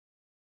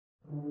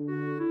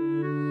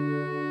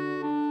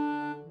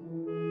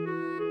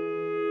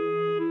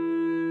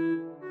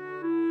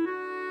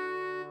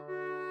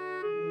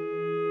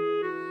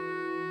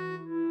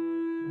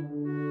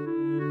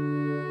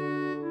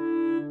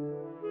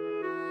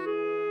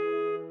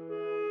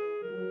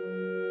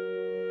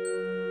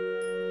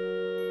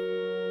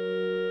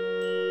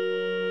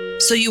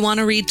So you want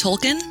to read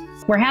Tolkien?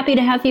 We're happy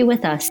to have you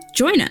with us.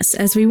 Join us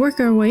as we work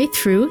our way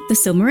through the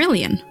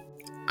Silmarillion.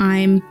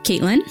 I'm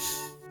Caitlin.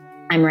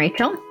 I'm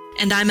Rachel.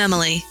 And I'm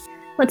Emily.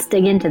 Let's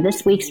dig into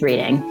this week's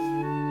reading.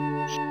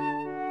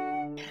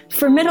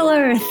 For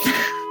Middle-earth.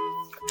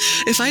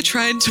 If I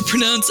tried to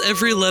pronounce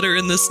every letter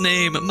in this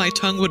name, my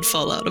tongue would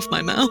fall out of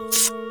my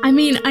mouth. I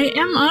mean, I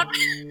am on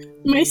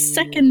my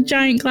second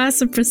giant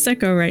glass of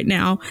Prosecco right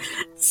now.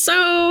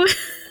 So...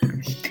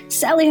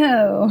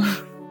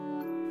 Sally-ho!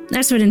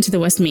 That's what Into the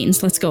West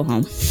means. Let's go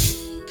home.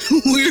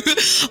 We're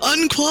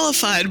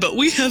unqualified, but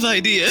we have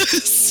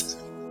ideas.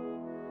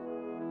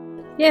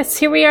 Yes,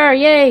 here we are,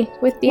 yay!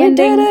 With the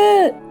ending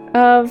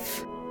of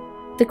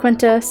the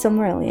Quenta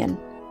Silmarillion.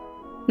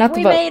 Not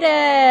the book. We made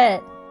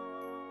it!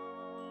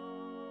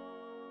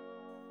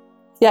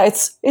 Yeah,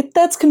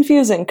 that's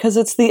confusing, because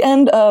it's the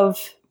end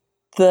of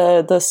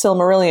the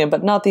Silmarillion,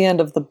 but not the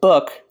end of the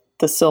book,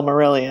 the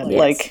Silmarillion. Yes.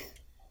 Like...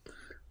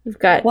 We've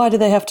got... Why do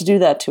they have to do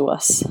that to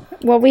us?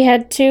 Well, we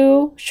had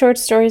 2 short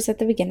stories at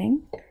the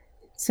beginning.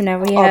 So now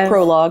we have... Our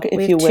prologue,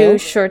 if you will. 2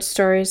 short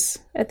stories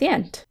at the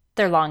end.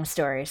 They're long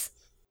stories.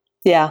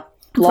 Yeah,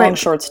 long Right.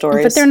 short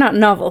stories. But they're not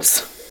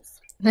novels.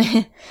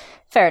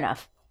 Fair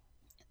enough.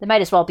 They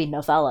might as well be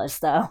novellas,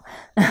 though.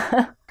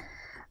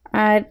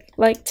 I'd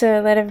like to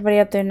let everybody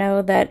out there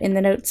know that in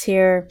the notes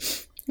here,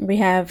 we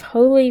have,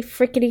 holy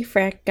frickety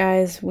frack,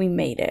 guys, we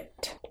made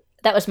it.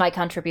 That was my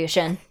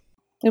contribution.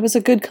 It was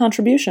a good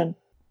contribution.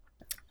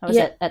 That was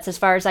it. That's as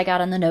far as I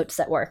got on the notes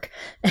at work.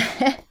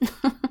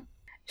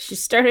 She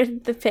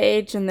started the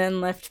page and then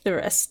left the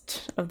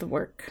rest of the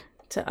work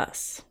to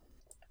us.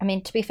 I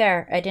mean, to be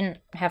fair, I didn't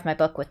have my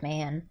book with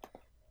me, and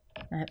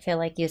I feel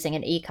like using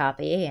an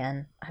e-copy,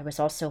 and I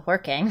was also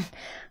working.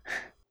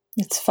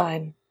 It's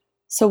fine.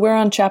 So we're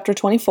on chapter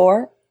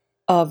 24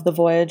 of The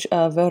Voyage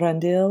of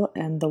Eärendil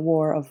and the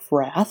War of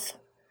Wrath,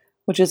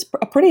 which is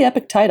a pretty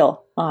epic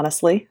title,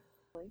 honestly.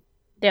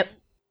 Yep.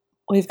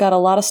 We've got a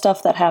lot of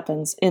stuff that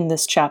happens in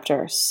this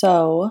chapter,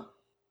 so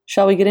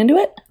shall we get into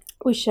it?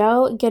 We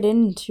shall get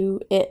into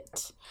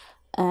it.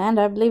 And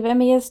I believe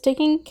Emmy is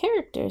taking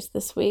characters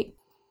this week.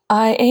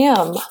 I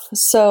am.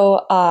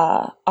 So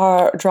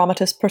our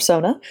dramatist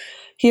persona.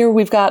 Here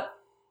we've got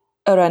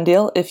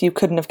Eärendil, if you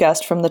couldn't have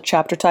guessed from the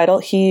chapter title.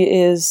 He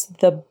is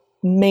the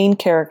main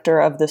character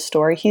of this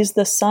story. He's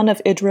the son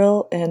of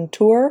Idril and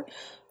Tuor,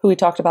 who we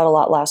talked about a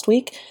lot last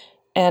week.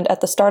 And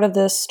at the start of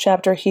this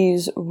chapter,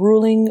 he's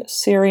ruling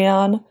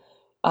Sirion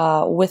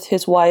with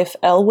his wife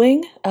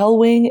Elwing.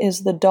 Elwing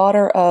is the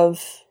daughter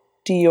of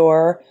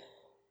Dior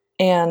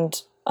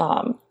and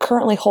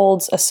currently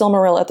holds a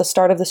Silmaril at the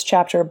start of this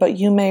chapter, but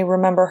you may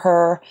remember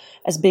her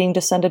as being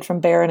descended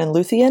from Beren and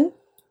Luthien,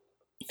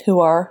 who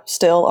are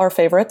still our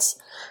favorites.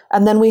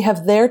 And then we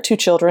have their 2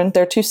 children,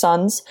 their 2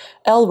 sons,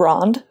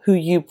 Elrond, who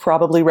you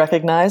probably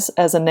recognize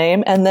as a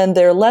name, and then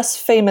their less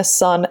famous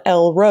son,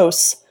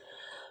 Elros.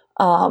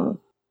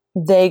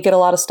 They get a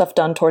lot of stuff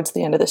done towards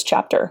the end of this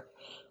chapter.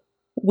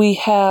 We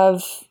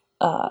have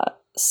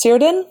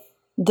Círdan,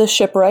 the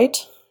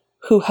shipwright,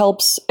 who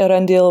helps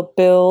Eärendil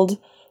build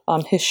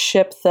his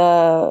ship,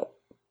 the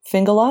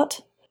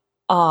Vingalot.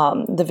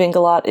 The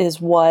Vingalot is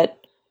what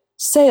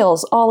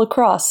sails all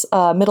across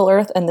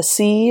Middle-earth and the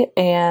sea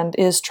and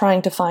is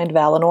trying to find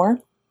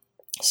Valinor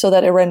so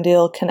that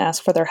Eärendil can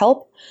ask for their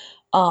help.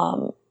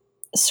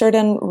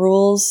 Círdan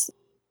rules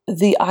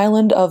the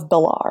island of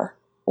Belar,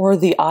 or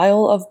the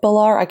Isle of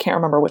Belar. I can't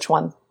remember which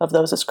one of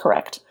those is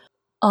correct.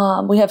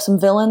 We have some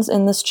villains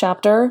in this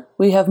chapter.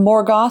 We have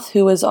Morgoth,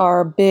 who is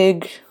our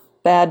big,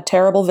 bad,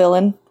 terrible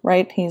villain,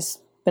 right? He's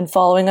been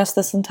following us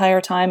this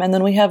entire time. And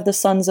then we have the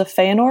Sons of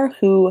Feanor,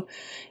 who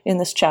in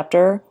this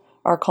chapter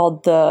are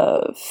called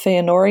the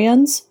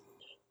Feanorians.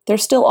 They're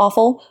still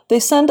awful. They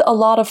send a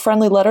lot of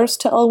friendly letters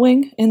to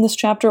Elwing in this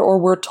chapter, or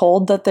we're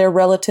told that they're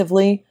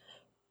relatively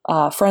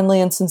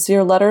friendly and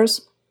sincere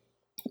letters.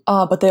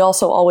 But they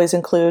also always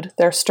include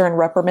their stern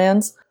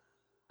reprimands.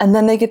 And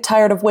then they get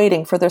tired of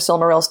waiting for their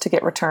Silmarils to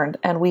get returned.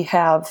 And we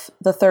have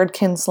the 3rd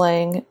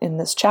kinslaying in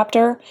this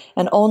chapter,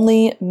 and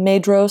only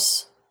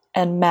Maedhros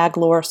and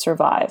Maglor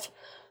survive.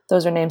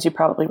 Those are names you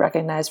probably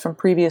recognize from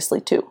previously,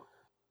 too.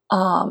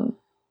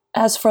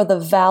 As for the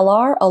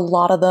Valar, a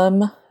lot of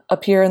them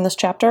appear in this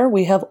chapter.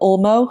 We have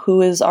Ulmo,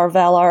 who is our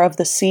Valar of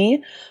the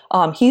Sea.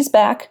 He's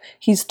back.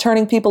 He's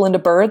turning people into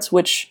birds,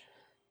 which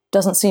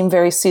doesn't seem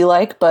very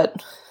sea-like,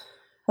 but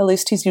at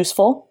least he's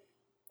useful.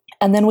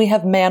 And then we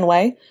have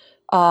Manwë,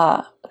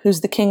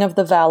 who's the king of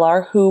the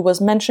Valar, who was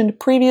mentioned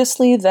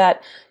previously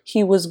that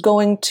he was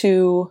going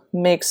to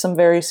make some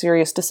very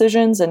serious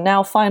decisions, and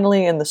now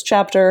finally in this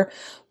chapter,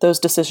 those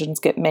decisions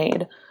get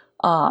made.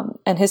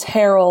 And his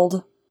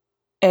herald,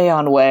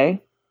 Eönwë,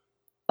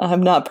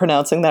 I'm not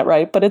pronouncing that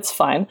right, but it's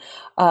fine.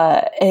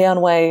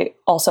 Eönwë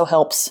also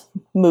helps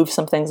move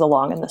some things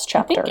along in this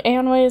chapter. I think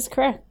Eönwë is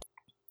correct.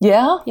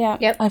 Yeah? Yeah.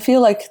 Yep. I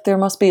feel like there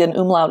must be an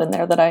umlaut in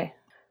there that I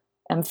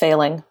am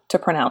failing to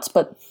pronounce,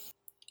 but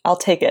I'll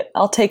take it.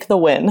 I'll take the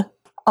win.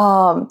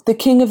 The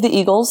King of the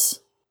Eagles,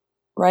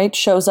 right,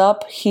 shows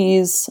up.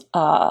 He's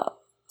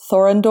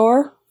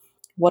Thorondor.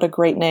 What a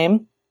great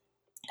name.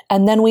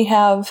 And then we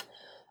have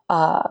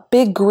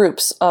big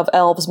groups of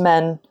elves,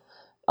 men,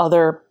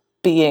 other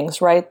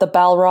beings, right? The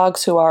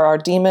Balrogs, who are our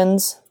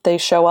demons, they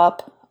show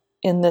up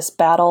in this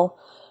battle.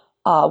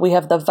 We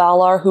have the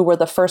Valar, who were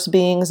the first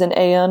beings in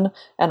Aeon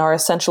and are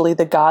essentially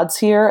the gods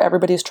here.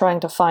 Everybody's trying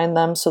to find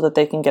them so that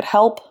they can get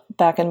help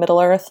back in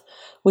Middle-earth.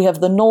 We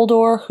have the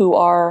Noldor, who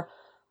are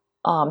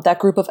that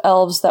group of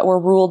elves that were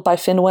ruled by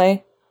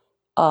Finwë,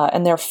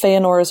 and they're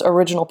Feanor's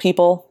original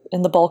people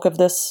in the bulk of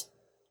this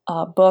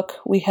book.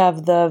 We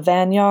have the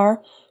Vanyar,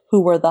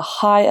 who were the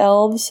High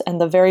Elves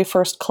and the very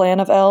first clan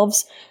of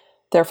elves,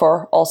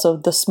 therefore also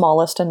the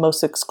smallest and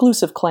most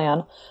exclusive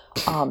clan.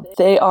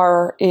 They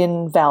are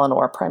in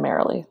Valinor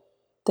primarily.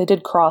 They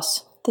did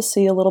cross the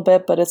sea a little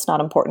bit, but it's not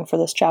important for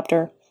this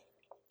chapter.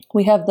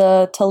 We have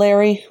the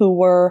Teleri, who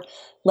were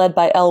led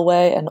by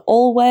Elwë and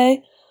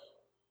Olwë.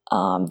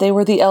 They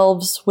were the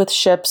elves with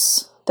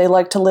ships. They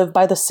liked to live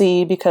by the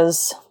sea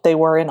because they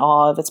were in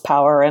awe of its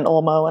power, and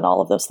Ulmo and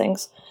all of those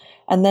things.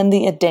 And then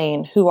the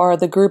Edain, who are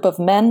the group of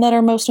men that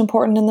are most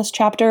important in this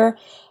chapter.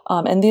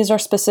 And these are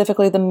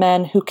specifically the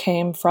men who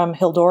came from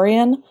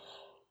Hildorian,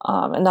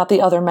 and not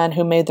the other men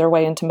who made their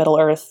way into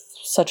Middle-earth,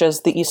 such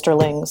as the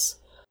Easterlings.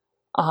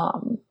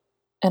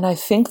 And I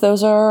think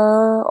those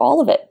are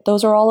all of it.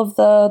 Those are all of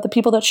the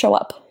people that show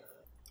up.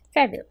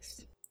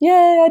 Fabulous.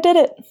 Yay, I did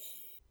it!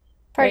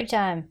 Party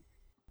time.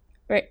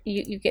 Right,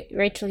 you get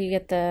Rachel. You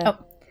get the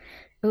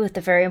Ooh,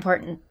 the very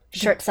important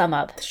short sum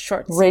up.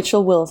 short.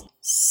 Rachel will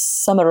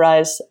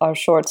summarize our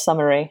short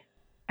summary.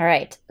 All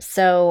right.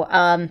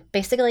 So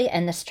basically,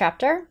 in this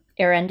chapter,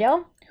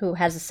 Erendil, who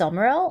has a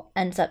Silmaril,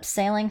 ends up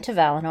sailing to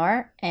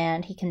Valinor,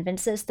 and he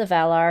convinces the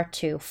Valar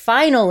to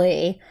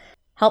finally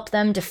help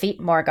them defeat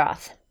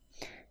Morgoth.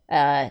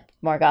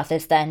 Morgoth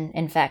is then,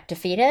 in fact,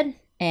 defeated,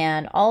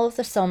 and all of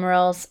the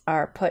Silmarils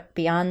are put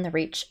beyond the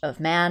reach of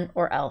man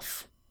or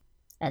elf.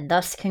 And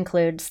thus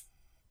concludes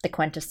the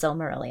Quenta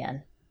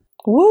Silmarillion.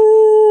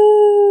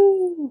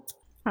 Woo!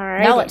 All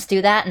right. Now let's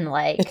do that in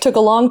like It took a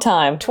long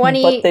time,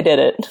 20 but they did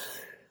it.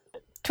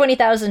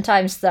 20,000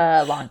 times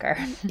longer.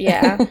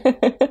 Yeah.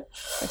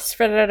 Let's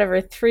spread it out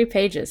over 3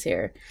 pages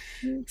here.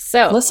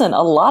 So Listen,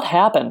 a lot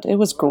happened. It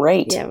was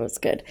great. yeah, it was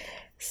good.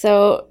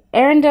 So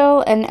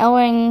Arendelle and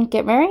Elwing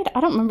get married.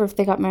 I don't remember if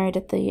they got married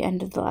at the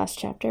end of the last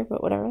chapter,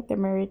 but whatever. They're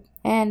married,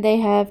 and they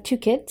have 2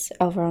 kids,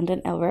 Elrond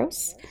and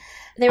Elros.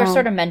 They were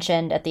sort of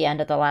mentioned at the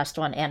end of the last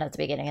one and at the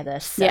beginning of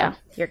this. So Yeah.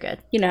 you're good.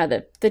 You know how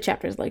the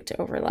chapters like to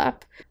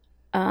overlap.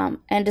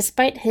 And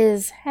despite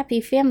his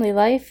happy family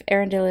life,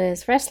 Arendelle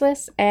is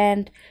restless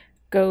and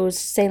goes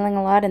sailing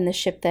a lot in the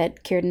ship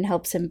that Círdan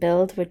helps him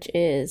build, which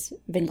is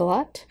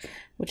Vingalot,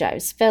 which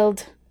I've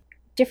spelled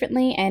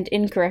differently and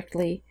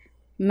incorrectly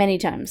many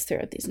times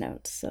throughout these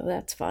notes, so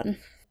that's fun.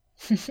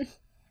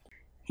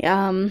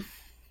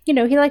 You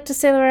know, he liked to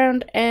sail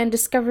around and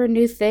discover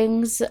new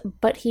things,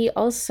 but he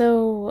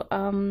also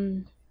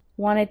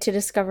wanted to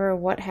discover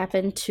what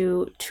happened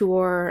to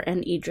Tuor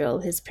and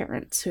Idril, his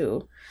parents,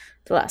 who,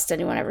 the last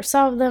anyone ever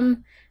saw of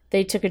them,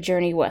 they took a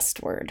journey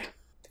westward,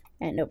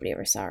 and nobody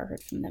ever saw or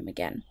heard from them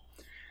again.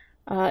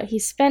 He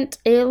spent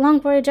a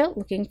long voyage out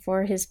looking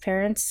for his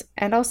parents,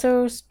 and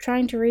also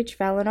trying to reach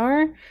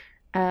Valinor.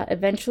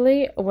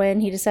 Eventually,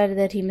 when he decided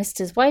that he missed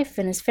his wife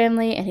and his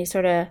family, and he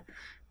sort of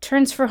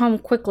turns for home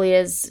quickly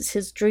as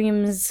his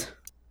dreams,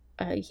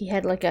 he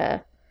had like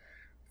a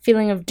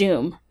feeling of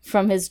doom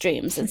from his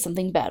dreams and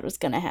something bad was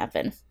going to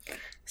happen.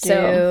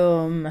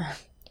 Doom.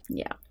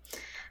 Yeah,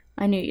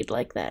 I knew you'd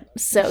like that.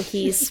 So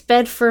he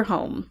sped for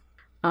home.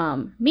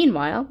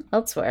 Meanwhile,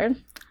 elsewhere,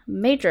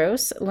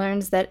 Maedhros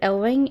learns that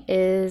Elwing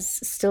is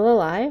still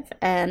alive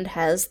and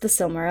has the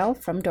Silmaril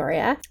from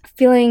Doriath.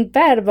 Feeling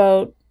bad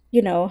about,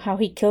 you know, how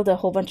he killed a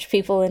whole bunch of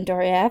people in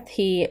Doriath,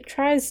 he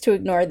tries to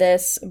ignore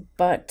this,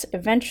 but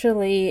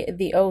eventually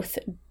the oath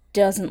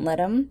doesn't let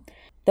him.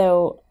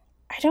 Though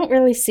I don't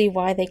really see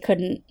why they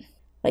couldn't,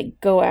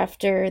 like, go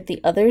after the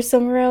other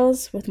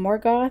Silmarils with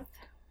Morgoth.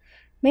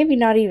 Maybe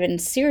not even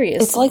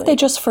seriously. It's like they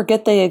just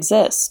forget they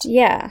exist.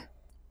 Yeah.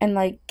 And,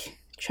 like,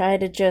 try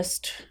to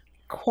just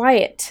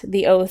quiet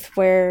the oath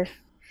where...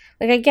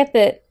 Like, I get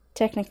that,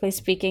 technically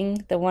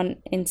speaking, the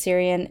one in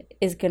Syrian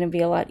is going to be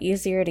a lot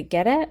easier to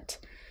get at.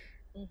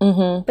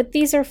 Mm-hmm. But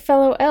these are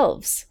fellow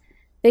elves.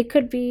 They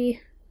could be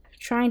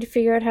trying to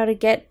figure out how to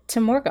get to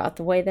Morgoth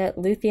the way that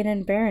Luthien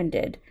and Beren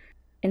did,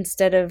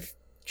 instead of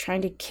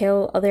trying to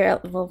kill other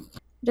elves. Well,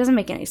 it doesn't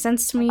make any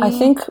sense to me. I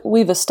think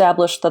we've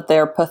established that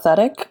they're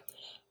pathetic,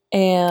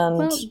 and...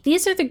 Well,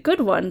 these are the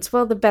good ones.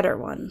 Well, the better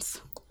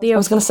ones. I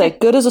was going to say,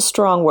 good is a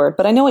strong word,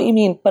 but I know what you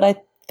mean. But I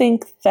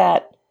think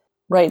that,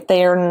 right,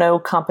 they are no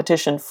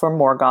competition for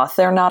Morgoth.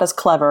 They're not as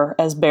clever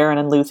as Beren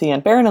and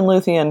Luthien. Beren and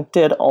Luthien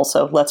did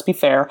also, let's be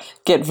fair,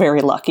 get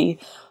very lucky.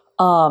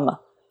 The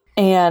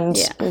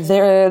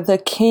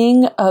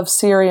king of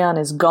Sirion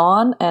is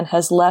gone and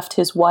has left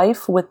his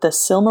wife with the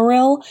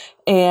Silmaril,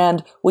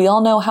 and we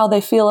all know how they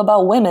feel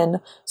about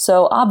women,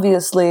 so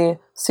obviously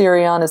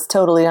Sirion is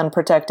totally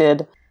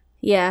unprotected.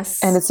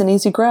 Yes. And it's an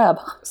easy grab.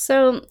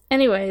 So,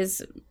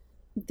 anyways,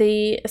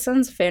 the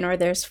Sons of Fëanor,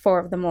 there's 4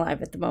 of them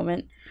alive at the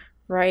moment.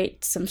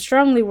 write some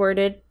strongly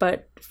worded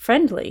but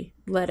friendly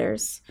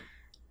letters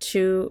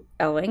to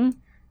Elwing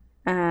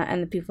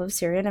and the people of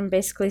Sirion and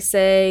basically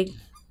say,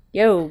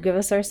 yo, give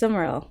us our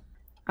Silmaril.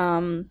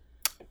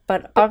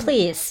 But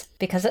please,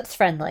 because it's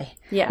friendly.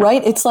 Yeah.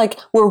 Right? It's like,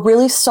 we're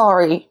really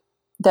sorry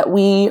that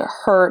we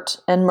hurt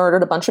and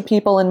murdered a bunch of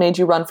people and made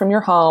you run from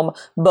your home,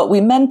 but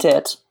we meant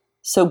it,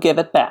 so give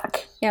it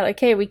back. Yeah, like,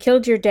 hey, we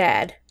killed your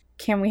dad.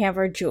 Can we have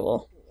our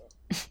jewel?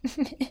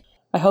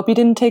 I hope you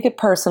didn't take it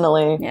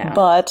personally, Yeah.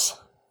 but...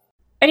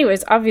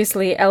 Anyways,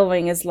 obviously,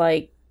 Elwing is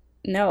like,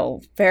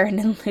 no, Baron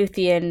and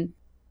Luthien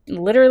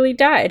literally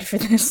died for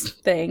this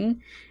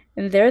thing,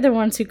 and they're the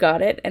ones who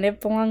got it, and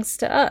it belongs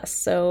to us,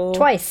 so...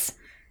 Twice.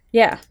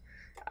 Yeah.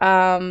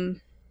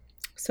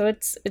 So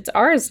it's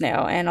ours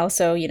now, and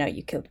also,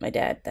 you killed my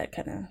dad.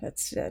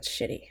 That's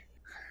shitty.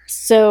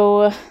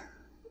 So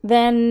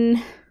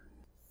then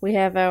we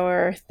have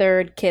our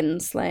third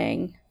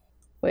kinslaying,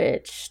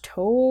 which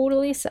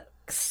totally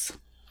sucks.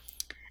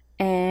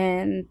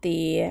 And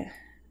the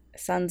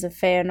Sons of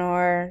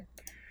Feanor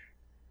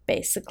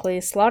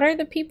basically slaughter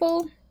the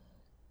people,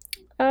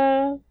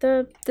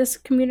 this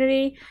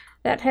community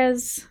that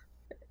has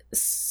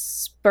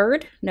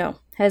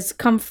has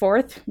come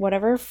forth,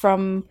 whatever,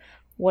 from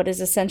what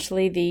is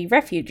essentially the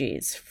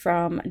refugees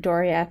from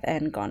Doriath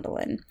and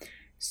Gondolin.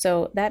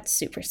 So that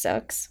super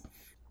sucks.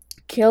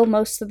 Kill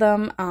most of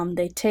them.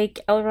 They take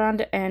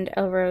Elrond and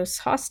Elros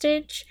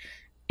hostage,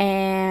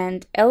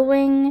 and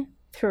Elwing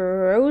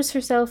throws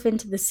herself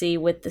into the sea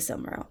with the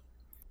Silmaril.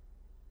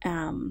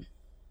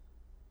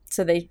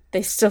 So they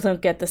still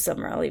don't get the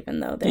Silmaril, even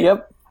though they...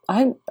 Yep.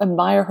 I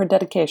admire her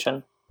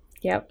dedication.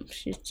 Yep.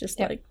 She's just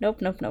like,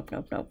 nope.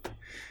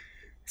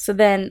 So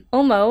then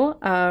Ulmo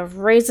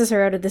raises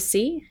her out of the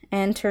sea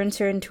and turns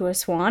her into a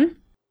swan.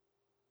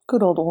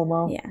 Good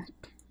old Yeah.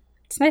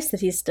 It's nice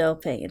that he's still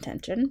paying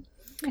attention.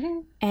 Mm-hmm.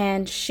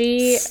 And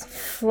she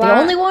The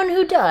only one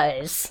who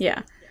does.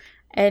 Yeah.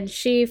 And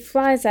she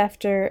flies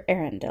after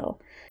Arendelle.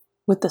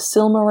 With the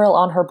Silmaril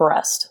on her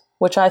breast,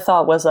 which I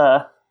thought was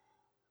a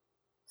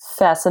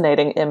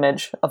fascinating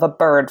image of a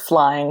bird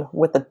flying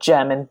with a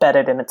gem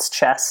embedded in its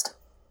chest.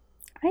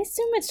 I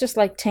assume it's just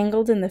like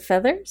tangled in the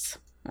feathers.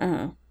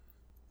 Oh.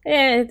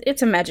 Yeah,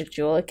 it's a magic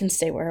jewel. It can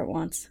stay where it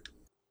wants.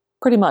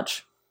 Pretty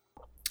much.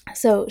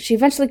 So she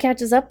eventually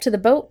catches up to the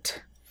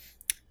boat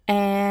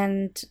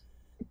and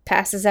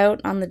passes out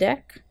on the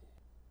deck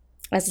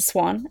as a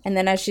swan. And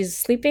then as she's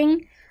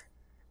sleeping,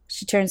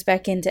 she turns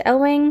back into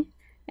Elwing,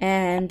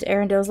 and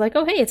Arendelle's like,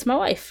 oh, hey, it's my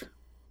wife.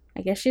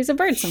 I guess she's a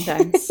bird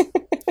sometimes.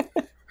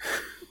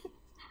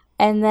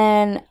 And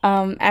then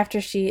after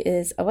she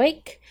is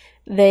awake,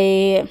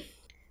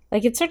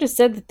 it's sort of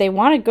said that they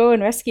want to go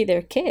and rescue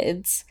their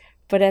kids,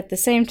 but at the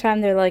same time,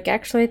 they're like,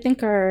 actually, I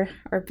think our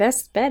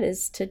best bet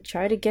is to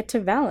try to get to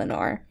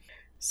Valinor.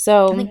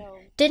 So...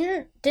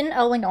 Didn't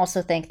Elwing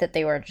also think that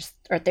they were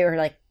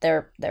like,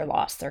 they're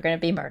lost, they're going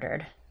to be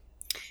murdered?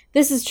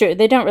 This is true.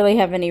 They don't really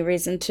have any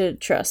reason to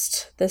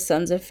trust the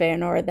Sons of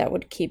Feanor that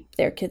would keep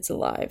their kids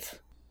alive,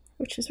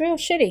 which is real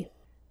shitty.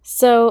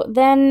 So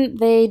then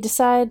they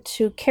decide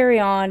to carry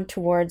on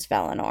towards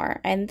Valinor,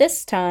 and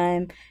this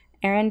time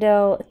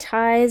Arendelle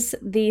ties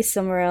the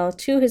Silmaril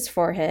to his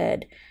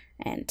forehead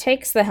and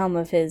takes the helm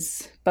of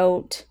his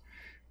boat,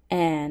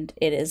 and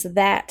it is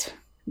that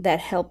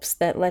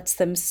lets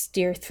them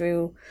steer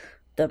through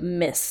the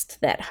mist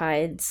that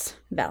hides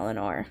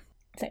Valinor.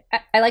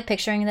 I like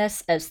picturing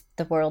this as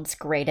the world's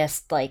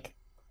greatest,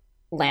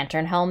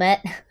 lantern helmet.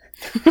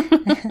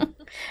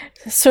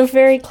 So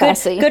very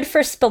classy. Good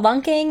for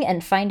spelunking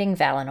and finding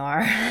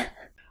Valinor.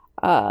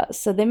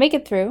 So they make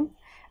it through.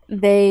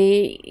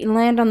 They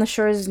land on the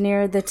shores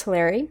near the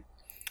Teleri.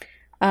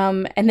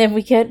 And then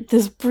we get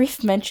this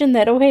brief mention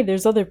that, oh, hey,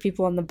 there's other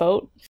people on the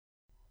boat.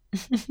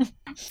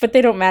 But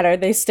they don't matter.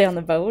 They stay on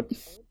the boat.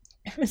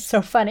 It was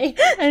so funny.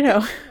 I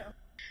know.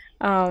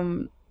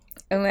 And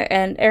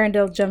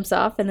Arendelle jumps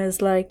off and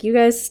is like, you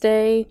guys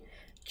stay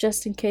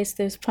just in case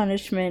there's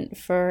punishment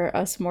for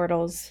us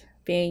mortals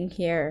being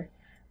here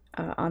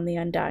on the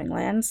Undying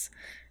Lands.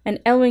 And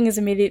Elwing is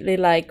immediately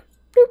like,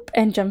 boop,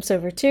 and jumps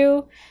over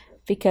too,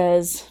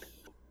 because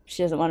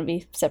she doesn't want to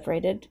be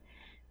separated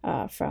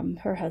from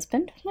her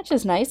husband, which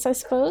is nice, I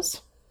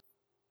suppose.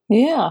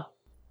 Yeah.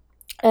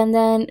 And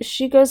then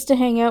she goes to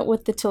hang out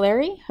with the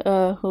Teleri,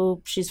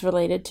 who she's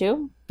related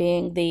to,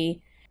 being the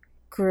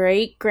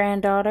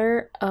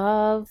great-granddaughter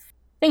of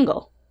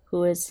Thingol,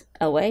 who is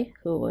Elwë,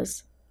 who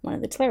was one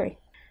of the Teleri.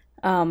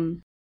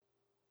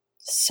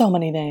 So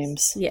many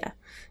names. Yeah.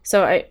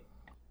 So I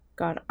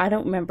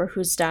don't remember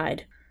who's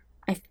died.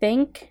 I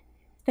think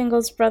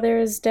Thingol's brother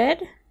is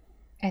dead.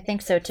 I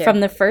think so too. From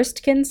the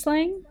first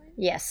kinslaying?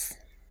 Yes.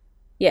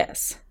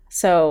 Yes.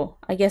 So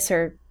I guess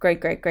her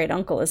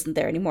great-great-great-uncle isn't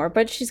there anymore,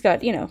 but she's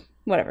got,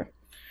 whatever.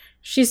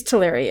 She's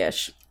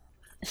Teleri-ish.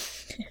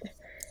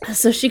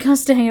 So she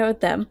goes to hang out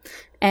with them,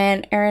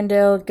 and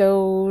Arendelle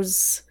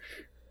goes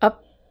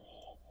up.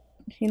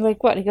 He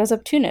goes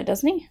up Tuna,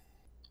 doesn't he?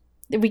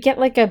 we get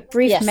like a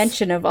brief Yes.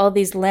 mention of all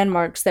these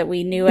landmarks that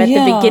we knew at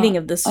the beginning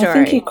of the story. I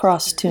think he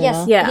crossed Tuna.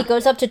 Yes, Yeah. he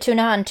goes up to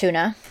Tuna on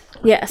Tuna.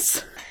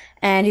 Yes.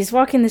 And he's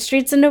walking the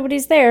streets and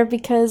nobody's there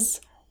because,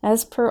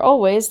 as per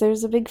always,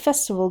 there's a big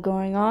festival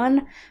going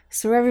on.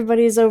 So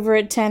everybody's over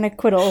at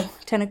Tanaquidal.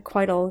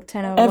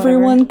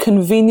 Everyone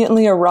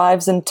conveniently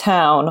arrives in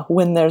town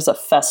when there's a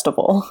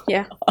festival.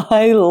 Yeah.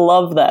 I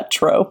love that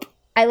trope.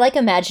 I like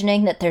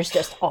imagining that there's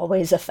just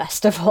always a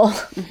festival.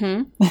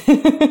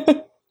 Mm-hmm.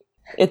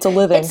 It's a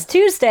living. It's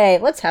Tuesday,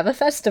 let's have a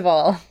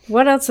festival.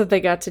 What else have they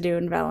got to do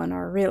in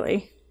Valinor,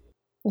 really?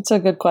 It's a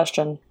good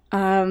question.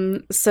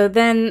 But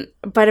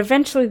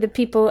eventually the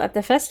people at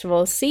the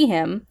festival see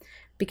him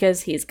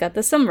because he's got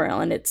the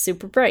Silmaril and it's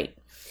super bright.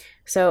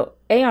 So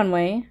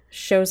Eonwë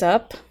shows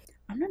up.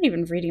 I'm not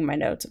even reading my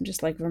notes. I'm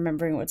just like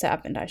remembering what's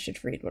happened. I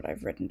should read what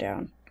I've written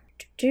down.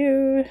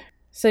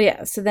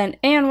 So then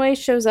Eonwë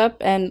shows up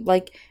and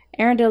like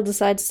Arendelle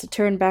decides to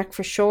turn back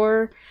for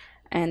shore.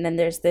 And then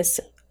there's this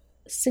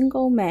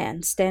single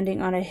man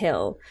standing on a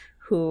hill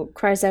who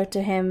cries out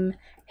to him,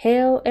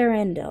 "Hail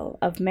Arendelle,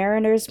 of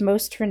mariners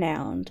most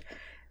renowned,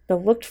 the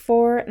looked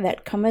for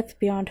that cometh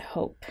beyond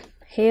hope.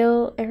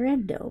 Hail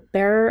Arendelle,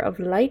 bearer of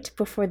light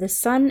before the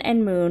sun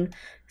and moon,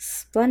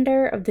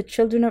 splendor of the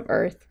children of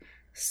earth,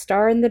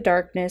 star in the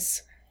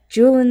darkness,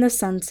 jewel in the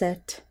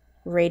sunset,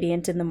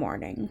 radiant in the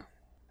morning."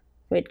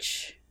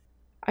 Which,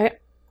 I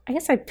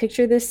guess I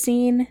picture this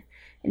scene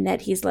in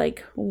that he's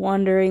like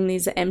wandering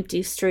these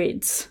empty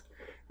streets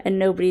and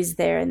nobody's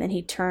there, and then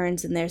he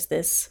turns and there's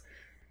this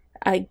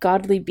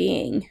godly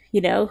being,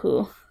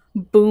 who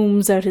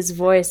booms out his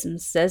voice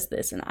and says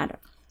this, and it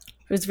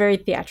was very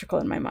theatrical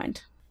in my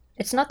mind.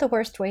 It's not the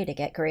worst way to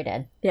get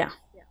greeted. Yeah.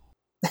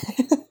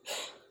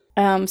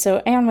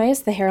 So Eonwë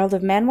is the Herald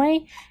of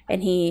Manwë,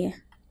 and he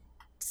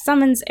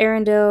summons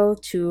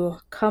Arendelle to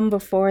come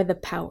before the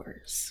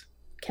powers,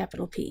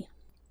 capital P.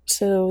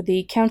 So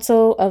the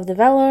Council of the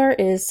Valar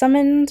is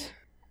summoned,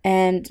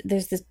 and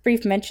there's this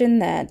brief mention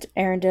that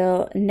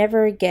Arendelle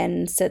never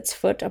again sets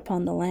foot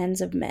upon the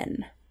lands of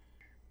men.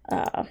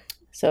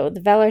 So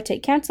the Valar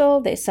take counsel,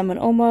 they summon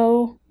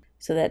Omo,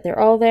 so that they're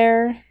all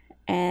there,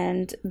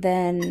 and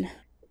then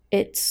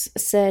it's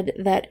said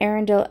that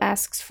Arendelle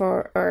asks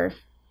for, or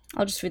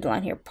I'll just read the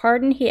line here.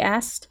 "Pardon he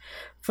asked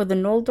for the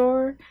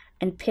Noldor,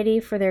 and pity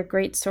for their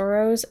great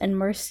sorrows, and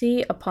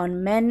mercy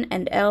upon men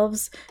and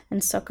elves,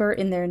 and succor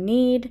in their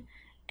need,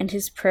 and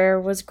his prayer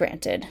was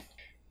granted."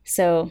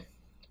 So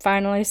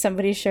finally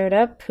somebody showed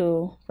up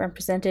who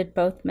represented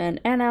both men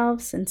and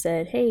elves and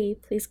said, "Hey,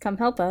 please come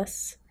help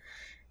us."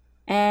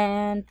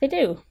 And they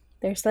do.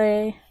 They're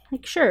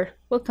like, "Sure,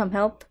 we'll come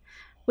help.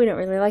 We don't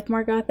really like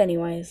Morgoth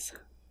anyways."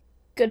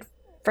 Good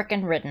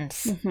frickin'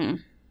 riddance. Mm-hmm.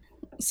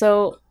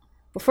 So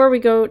before we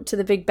go to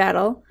the big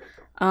battle,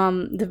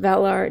 the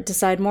Valar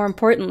decide, more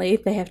importantly,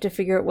 they have to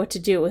figure out what to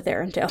do with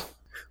Arendelle,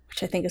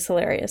 which I think is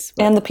hilarious.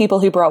 And the people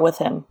he brought with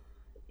him.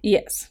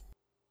 Yes.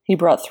 He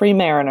brought 3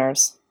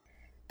 mariners.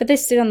 But they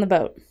stayed on the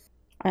boat.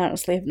 I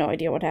honestly have no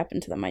idea what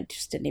happened to them. I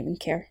just didn't even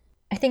care.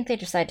 I think they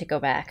decide to go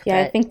back.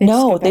 Yeah, but... I think they just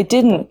go No, back they to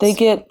the didn't. They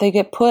boats.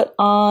 get put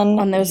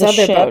on those the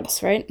other ship.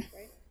 boats, right?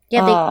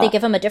 Yeah, they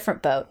give them a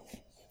different boat.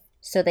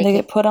 So They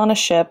get put on a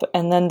ship,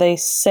 and then they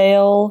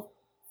sail...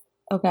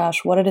 Oh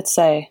gosh, what did it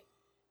say?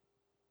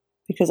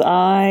 Because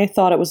I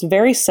thought it was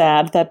very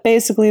sad that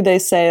basically they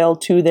sail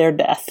to their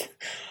death.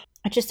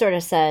 I just sort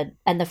of said,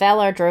 "And the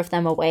Valar drove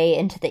them away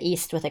into the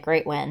east with a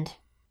great wind."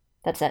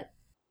 That's it.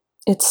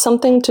 It's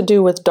something to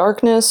do with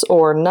darkness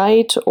or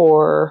night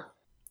or...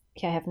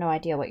 Yeah, I have no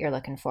idea what you're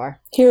looking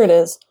for. Here it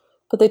is.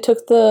 But they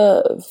took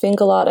the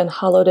Vingalot and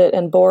hollowed it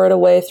and bore it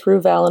away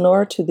through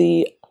Valinor to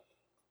the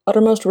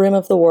uttermost rim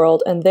of the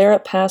world, and there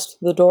it passed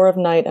the door of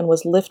night and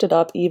was lifted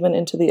up even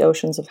into the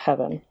oceans of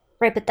heaven.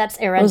 Right, but that's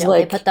Arendelle.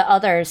 like- They put the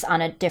others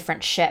on a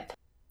different ship.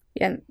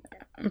 Yeah,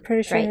 I'm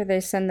pretty sure Right.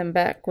 they send them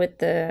back with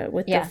the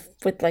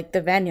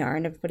Vanyar,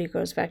 and everybody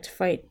goes back to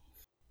fight.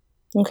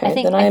 Okay, I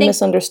think- then I I think-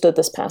 misunderstood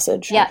this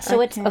passage. Yeah, so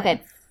I it's... can't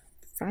Okay,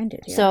 Find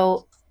it. Here.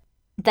 so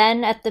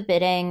then at the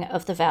bidding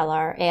of the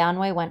Valar,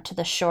 Eonwë went to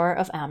the shore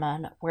of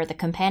Aman, where the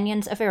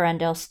companions of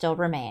Arendelle still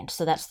remained.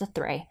 So that's the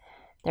 3.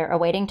 They're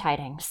awaiting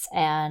tidings,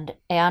 and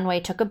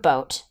Eonwë took a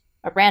boat,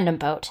 a random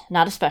boat,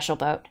 not a special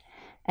boat,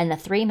 and the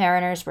 3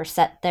 mariners were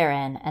set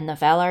therein, and the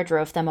Valar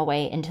drove them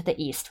away into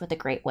the east with a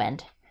great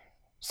wind.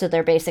 So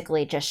they're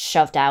basically just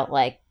shoved out,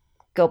 like,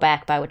 go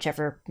back by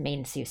whichever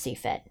means you see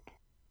fit.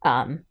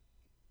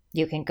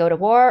 You can go to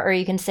war, or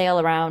you can sail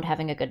around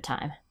having a good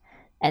time.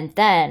 And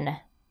then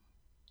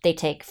they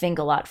take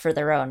Vingalot for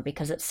their own,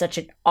 because it's such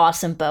an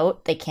awesome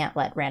boat, they can't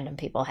let random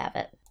people have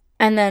it.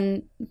 And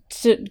then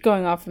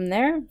going off from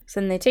there, so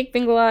then they take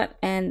Vingalot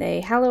and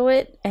they hallow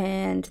it,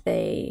 and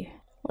they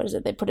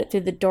put it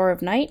through the door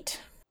of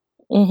night.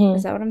 Mm-hmm.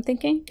 Is that what I'm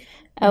thinking?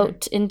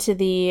 Out into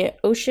the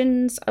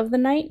oceans of the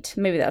night?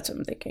 Maybe that's what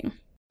I'm thinking.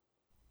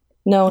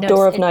 No, No,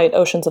 Door of it- Night,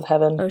 Oceans of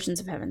Heaven. Oceans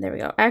of Heaven, there we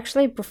go.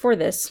 Actually, before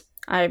this,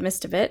 I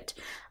missed a bit.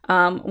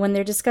 When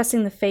they're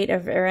discussing the fate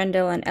of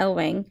Arendelle and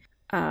Elwing,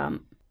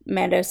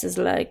 Mandos is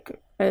like,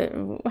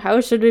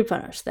 How should we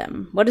punish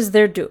them? What is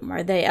their doom?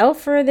 Are they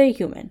elf or are they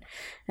human?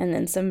 And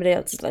then somebody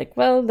else is like,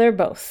 well, they're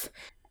both.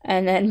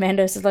 And then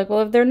Mandos is like,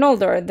 well, if they're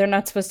Noldor, they're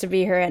not supposed to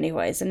be here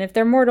anyways. And if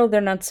they're mortal,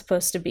 they're not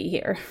supposed to be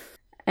here.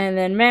 And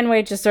then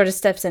Manwë just sort of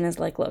steps in and is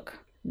like, look,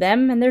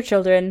 them and their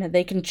children,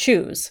 they can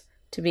choose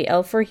to be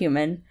elf or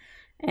human.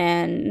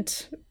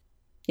 And,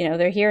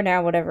 they're here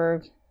now,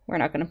 whatever. We're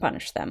not going to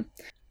punish them.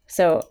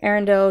 So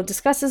Arendelle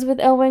discusses with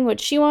Elwing what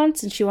she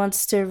wants, and she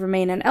wants to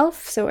remain an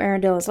elf. So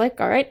Arendelle is like,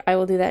 all right, I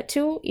will do that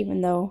too, even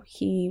though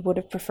he would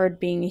have preferred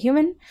being a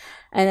human.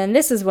 And then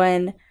this is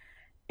when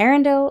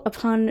Arendelle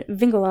upon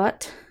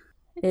Vingalot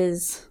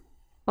is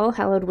all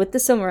hallowed with the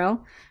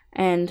Silmaril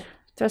and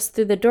thrust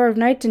through the door of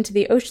night into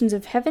the oceans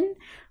of heaven,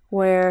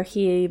 where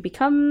he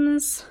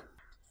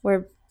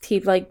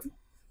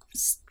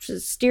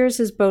steers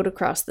his boat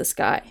across the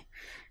sky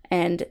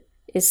and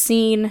is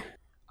seen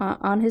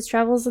on his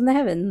travels in the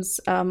heavens,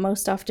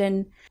 most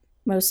often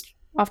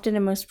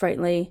and most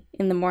brightly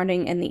in the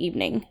morning and the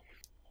evening.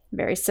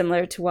 Very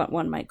similar to what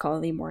one might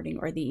call the morning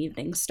or the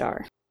evening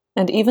star.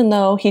 And even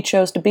though he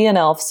chose to be an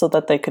elf so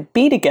that they could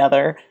be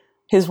together,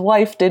 his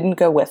wife didn't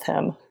go with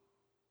him,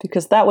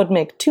 because that would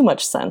make too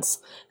much sense.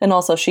 And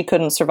also, she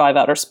couldn't survive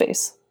outer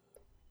space.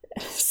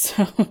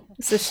 So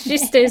she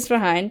stays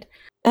behind.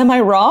 Am I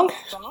wrong?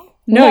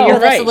 No, you're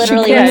that's right.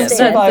 literally what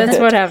that's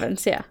it. what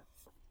happens, yeah.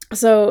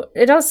 So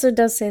it also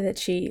does say that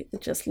she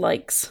just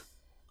likes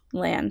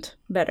land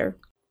better.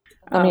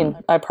 I mean,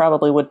 I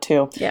probably would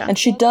too. Yeah. And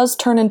she does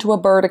turn into a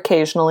bird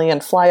occasionally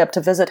and fly up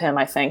to visit him,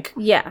 I think.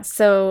 Yeah,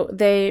 so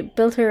they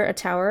built her a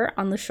tower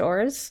on the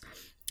shores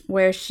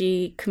where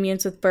she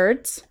communes with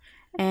birds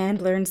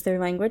and learns their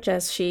language,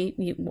 as she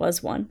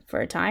was one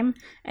for a time.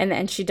 And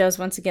then she does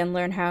once again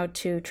learn how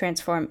to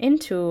transform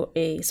into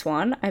a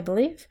swan, I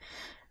believe.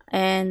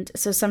 And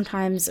so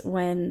sometimes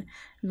when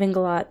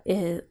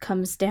Vingalot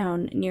comes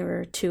down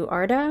nearer to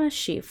Arda,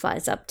 she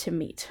flies up to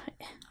meet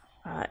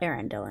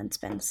Arendelle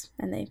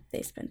and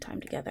they spend time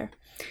together.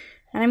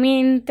 And I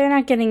mean, they're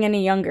not getting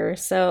any younger,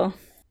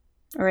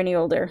 or any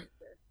older.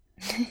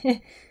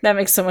 That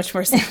makes so much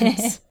more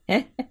sense.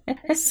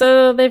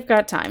 So they've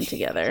got time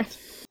together.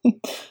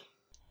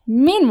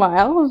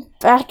 Meanwhile,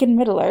 back in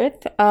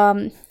Middle-earth,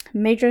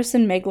 Maedhros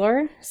and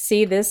Maglor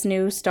see this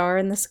new star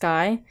in the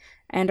sky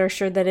and are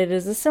sure that it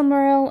is a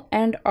Silmaril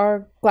and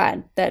are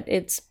glad that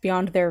it's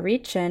beyond their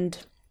reach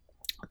and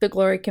the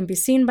glory can be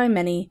seen by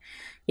many,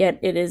 yet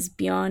it is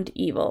beyond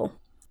evil.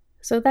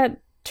 So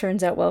that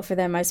turns out well for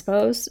them, I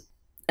suppose.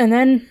 And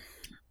then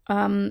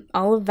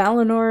all of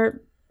Valinor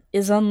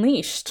is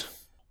unleashed,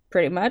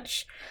 pretty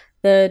much.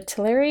 The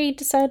Teleri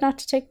decide not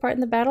to take part in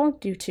the battle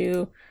due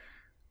to,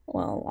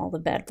 all the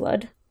bad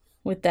blood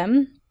with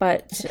them.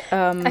 But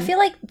I feel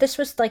like this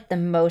was like the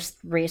most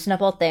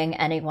reasonable thing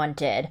anyone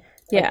did.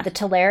 Yeah. The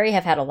Teleri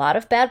have had a lot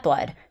of bad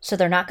blood, so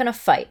they're not going to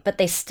fight, but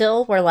they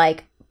still were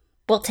like,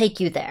 we'll take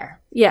you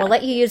there. Yeah. We'll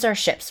let you use our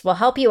ships. We'll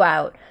help you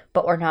out,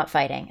 but we're not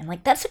fighting. And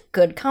that's a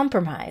good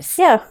compromise.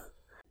 Yeah.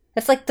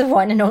 That's like the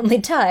one and only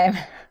time.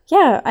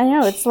 Yeah, I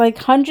know. It's like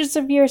hundreds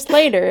of years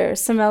later,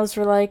 some elves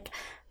were like,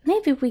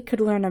 maybe we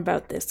could learn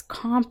about this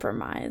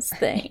compromise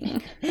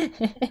thing.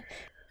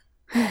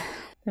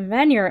 The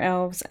Vanir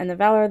elves and the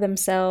Valar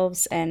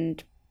themselves,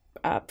 and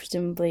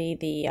presumably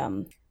the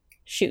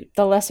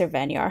lesser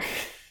Vanyar.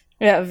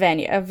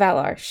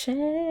 Valar.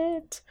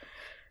 Shit.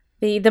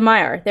 The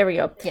Maiar. There we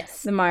go.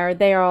 Yes. The Maiar.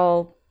 They are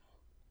all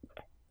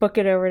book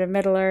it over to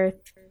Middle-earth.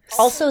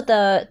 Also,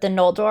 the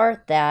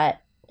Noldor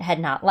that had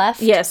not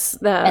left. Yes.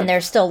 And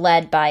they're still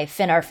led by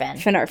Finarfin.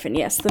 Finarfin,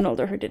 yes. The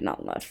Noldor who did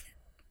not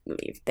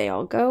leave. They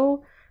all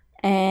go,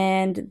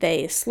 and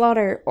they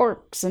slaughter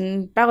orcs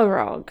and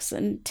balrogs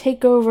and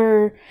take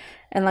over.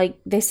 And,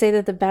 they say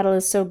that the battle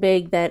is so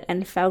big that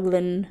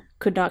Enfauglin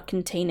could not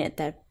contain it.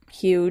 That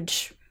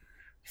huge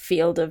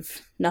field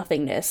of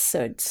nothingness.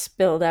 So it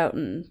spilled out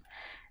and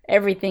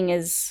everything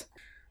is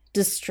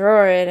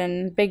destroyed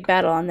and big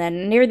battle. And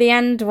then near the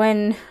end,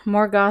 when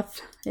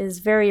Morgoth is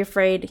very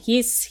afraid,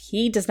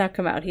 he does not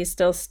come out. He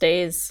still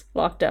stays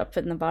locked up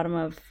in the bottom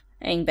of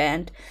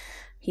Angband.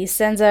 He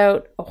sends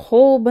out a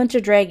whole bunch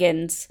of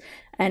dragons,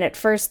 and at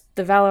first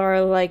the Valar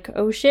are like,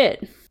 oh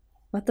shit,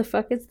 what the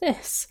fuck is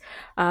this?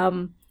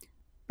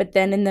 But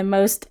then in the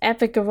most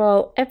epic of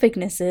all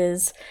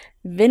epicnesses,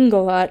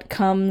 Vingalot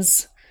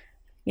comes,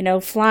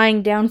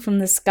 flying down from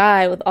the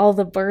sky with all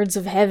the birds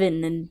of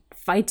heaven and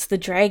fights the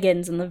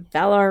dragons, and the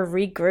Valar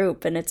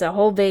regroup, and it's a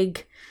whole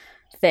big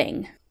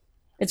thing.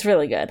 It's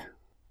really good.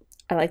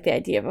 I like the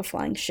idea of a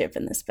flying ship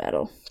in this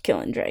battle,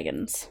 killing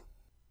dragons.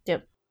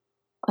 Yep.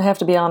 I have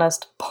to be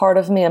honest, part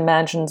of me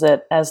imagines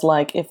it as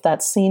if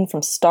that scene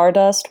from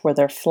Stardust where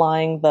they're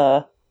flying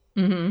the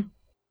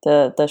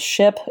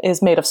ship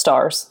is made of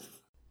stars.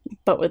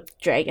 But with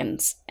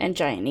dragons and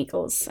giant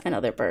eagles and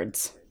other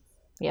birds.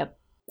 Yep.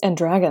 And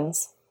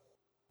dragons.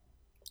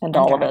 And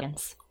all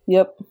dragons. of it.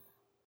 Yep.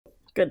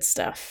 Good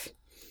stuff.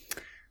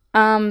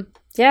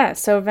 Yeah,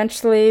 so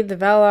eventually the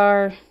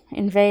Valar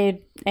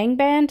invade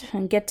Angband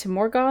and get to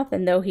Morgoth,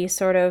 and though he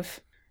sort of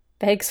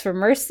begs for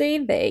mercy.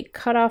 They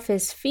cut off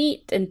his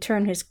feet and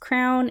turn his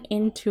crown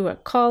into a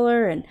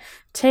collar and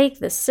take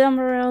the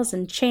Silmarils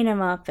and chain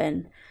him up,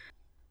 and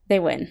they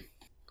win.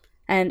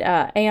 And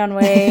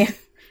Eonwë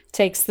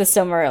takes the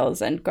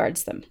Silmarils and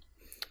guards them.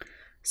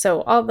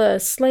 So all the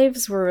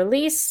slaves were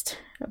released,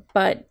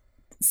 but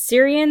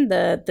Sirion,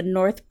 the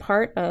north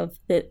part of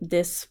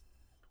this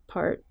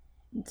part,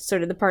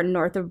 sort of the part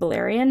north of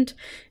Beleriand,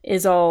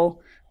 is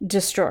all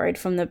destroyed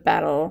from the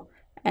battle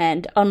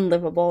and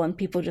unlivable, and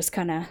people just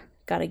kind of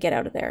got to get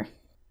out of there.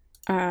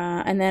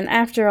 And then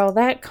after all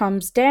that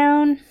comes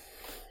down,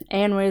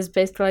 Eonwë is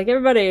basically like,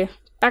 everybody,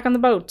 back on the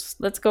boats,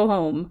 let's go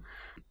home.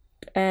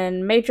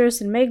 And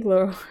Maedhros and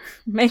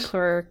Maegor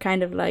are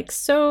kind of like,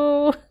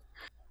 so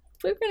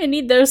we're going to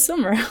need those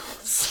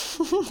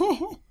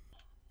Silmarils.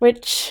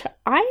 Which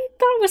I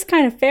thought was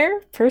kind of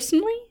fair,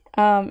 personally.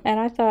 And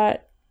I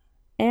thought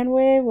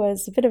Eonwë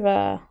was a bit of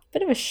a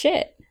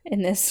shit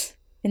in this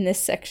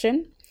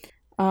section.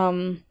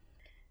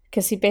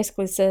 Because he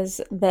basically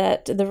says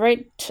that the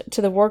right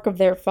to the work of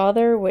their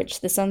father, which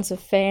the sons of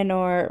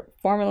Feanor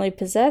formerly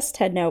possessed,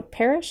 had now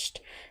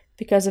perished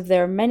because of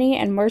their many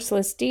and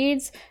merciless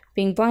deeds,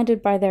 being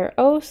blinded by their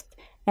oath,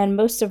 and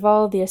most of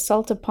all because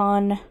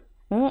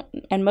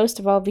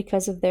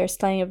of their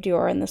slaying of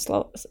Dior and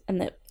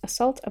the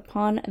assault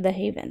upon the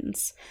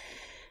havens.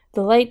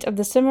 The light of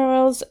the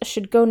Silmarils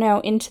should go now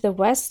into the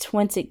west,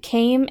 whence it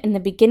came in the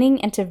beginning,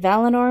 and to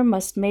Valinor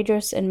must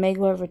Maedhros and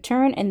Maegor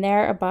return, and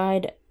there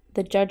abide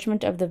the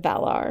judgment of the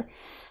Valar,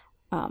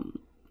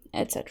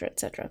 etc.,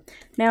 etc.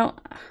 Now,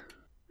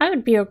 I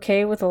would be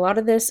okay with a lot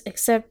of this,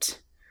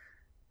 except,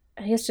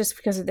 I guess just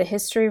because of the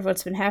history of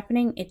what's been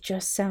happening, it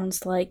just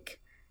sounds like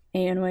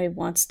Eonwë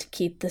wants to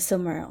keep the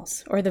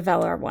Silmarils, or the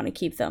Valar want to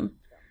keep them.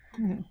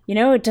 You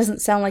know, it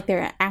doesn't sound like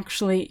they're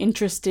actually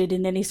interested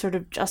in any sort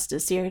of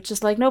justice here. It's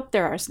just like, nope,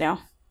 they're ours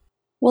now.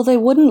 Well, they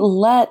wouldn't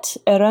let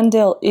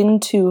Eärendil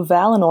into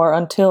Valinor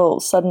until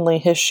suddenly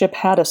his ship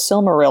had a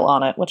Silmaril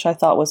on it, which I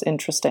thought was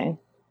interesting.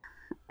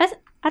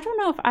 I don't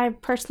know if I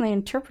personally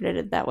interpreted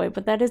it that way,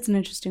 but that is an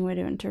interesting way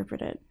to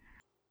interpret it.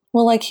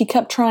 Well, like, he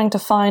kept trying to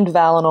find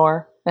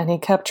Valinor, and he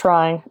kept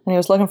trying, and he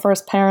was looking for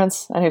his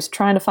parents, and he was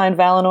trying to find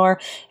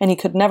Valinor, and he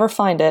could never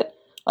find it,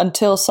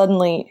 until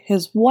suddenly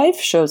his wife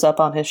shows up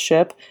on his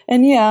ship,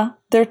 and yeah,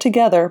 they're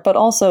together, but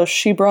also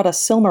she brought a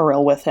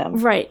Silmaril with him.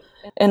 Right.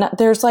 And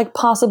there's like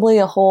possibly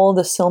the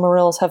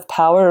Silmarils have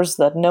powers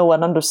that no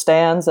one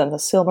understands, and the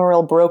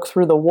Silmaril broke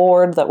through the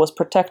ward that was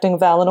protecting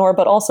Valinor,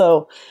 but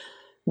also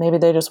maybe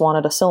they just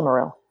wanted a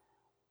Silmaril.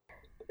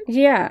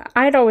 Yeah,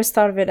 I'd always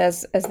thought of it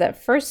as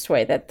that first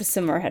way, that the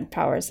Silmaril had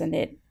powers and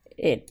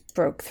it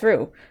broke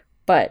through.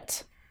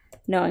 But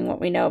knowing what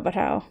we know about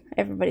how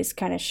everybody's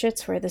kind of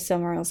shits where the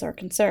Silmarils are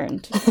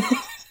concerned.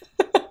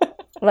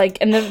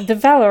 And the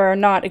Valar are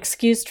not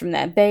excused from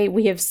that.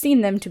 We have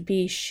seen them to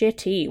be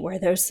shitty where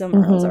those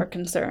Silmarils are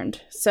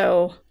concerned.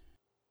 So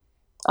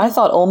I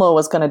thought Ulmo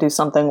was going to do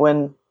something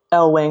when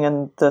Elwing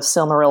and the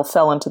Silmaril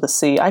fell into the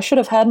sea. I should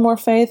have had more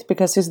faith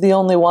because he's the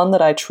only one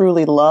that I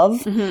truly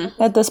love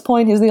at this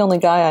point. He's the only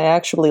guy I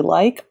actually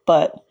like,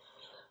 but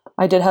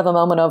I did have a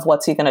moment of,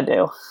 what's he going to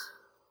do?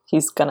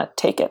 He's going to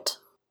take it.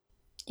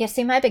 Yeah,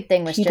 see, my big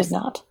thing was he just, did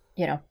not.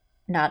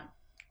 Not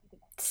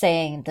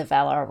saying the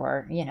Valar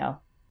were,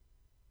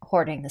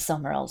 hoarding the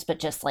Silmarils, but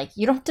just like,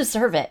 you don't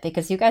deserve it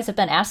because you guys have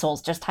been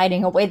assholes just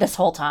hiding away this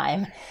whole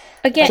time.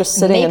 Again, just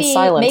sitting in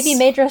silence. Maybe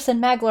Maedhros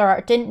and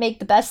Maegor didn't make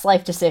the best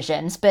life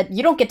decisions, but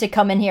you don't get to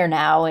come in here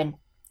now and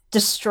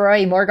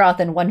destroy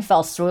Morgoth in one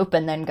fell swoop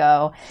and then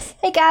go,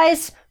 hey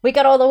guys, we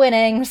got all the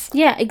winnings.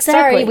 Yeah,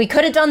 exactly. Sorry, we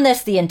could have done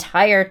this the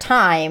entire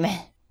time.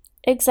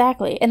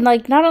 Exactly. And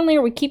not only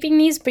are we keeping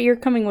these, but you're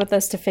coming with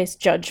us to face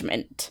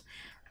judgment.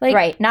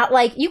 Right, not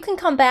like, you can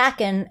come back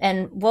and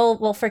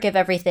we'll forgive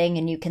everything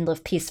and you can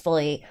live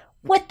peacefully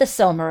with the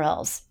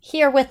Silmarils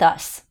here with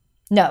us.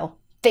 No,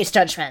 face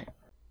judgment.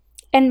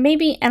 And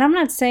I'm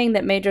not saying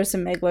that Maedhros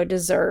and Maegor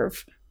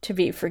deserve to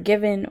be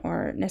forgiven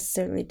or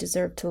necessarily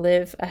deserve to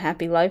live a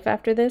happy life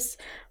after this,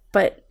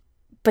 but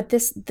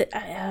this,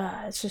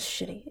 it's just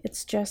shitty.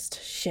 It's just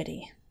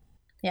shitty.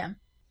 Yeah.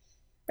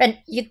 And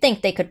you'd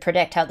think they could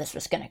predict how this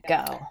was going to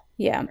go.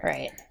 Yeah.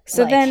 Right.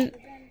 So then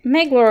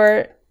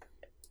Maegor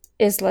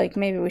is like,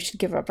 maybe we should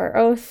give up our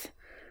oath.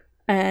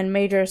 And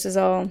Maedhros is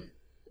all,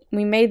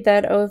 we made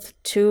that oath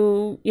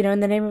to, in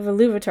the name of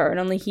Iluvatar, and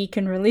only he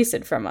can release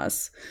it from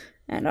us.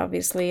 And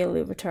obviously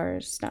Iluvatar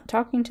is not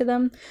talking to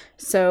them.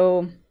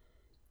 So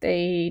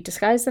they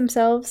disguise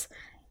themselves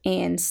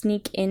and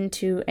sneak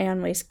into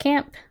Eonwë's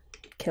camp,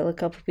 kill a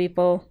couple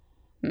people,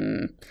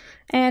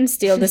 and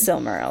steal the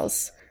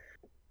Silmarils.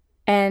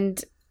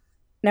 And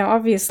now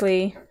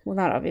obviously, well,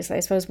 not obviously, I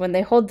suppose when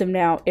they hold them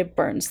now, it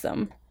burns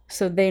them.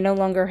 So they no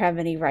longer have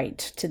any right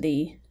to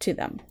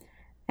them,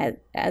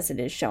 as it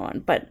is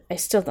shown. But I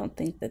still don't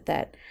think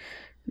that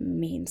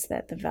means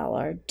that the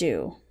Valar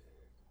do.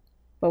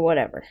 But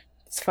whatever,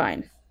 it's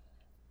fine.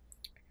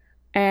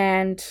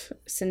 And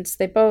since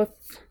they both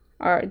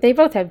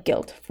have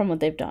guilt from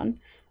what they've done,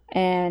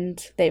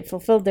 and they've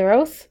fulfilled their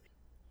oath,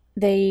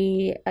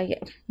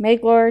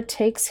 Maglor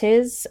takes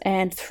his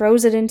and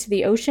throws it into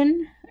the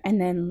ocean,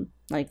 and then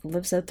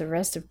lives out the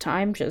rest of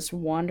time just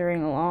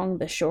wandering along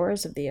the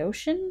shores of the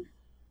ocean.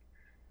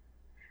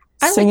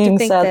 Singing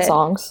sad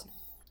songs.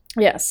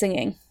 Yeah,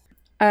 singing.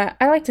 I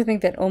like to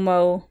think that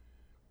Omo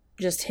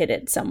just hid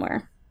it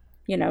somewhere,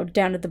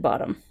 down at the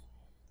bottom,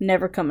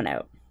 never coming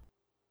out.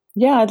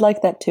 Yeah, I'd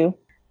like that too.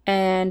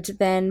 And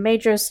then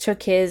Maedhros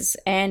took his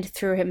and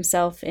threw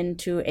himself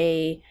into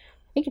I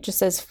think it just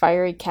says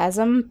fiery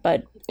chasm,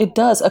 but it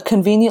does, a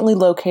conveniently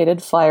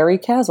located fiery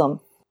chasm.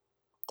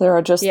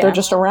 They're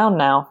just around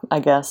now, I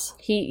guess.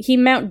 He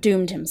Mount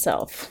Doomed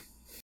himself.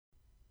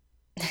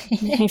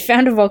 He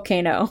found a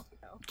volcano,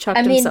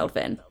 chucked himself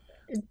in.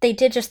 They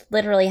did just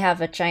literally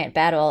have a giant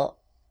battle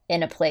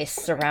in a place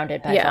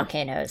surrounded by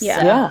volcanoes.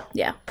 Yeah. So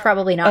Yeah.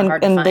 probably not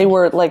hard to find. And they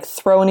were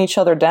throwing each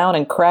other down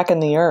and cracking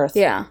the earth.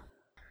 Yeah.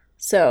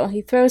 So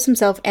he throws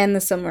himself and the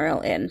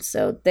Silmaril in,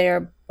 so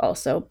they're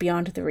also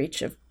beyond the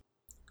reach of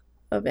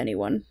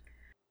anyone.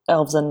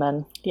 Elves and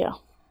men. Yeah.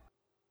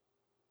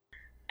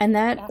 And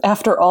that...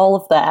 After all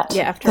of that.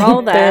 Yeah, after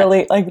all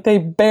that. They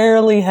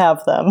barely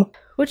have them.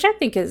 Which I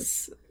think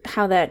is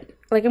how that...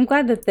 I'm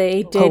glad that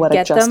they did Poetic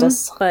get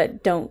justice. them,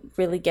 but don't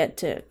really get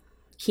to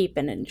keep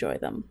and enjoy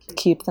them.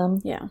 Keep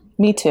them? Yeah.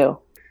 Me too.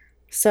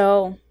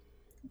 So,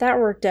 that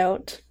worked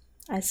out,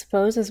 I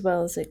suppose, as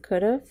well as it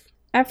could have.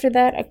 After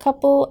that, a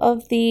couple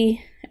of the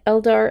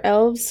Eldar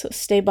elves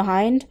stay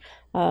behind.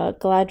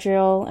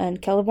 Galadriel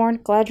and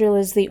Celeborn. Galadriel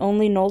is the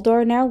only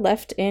Noldor now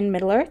left in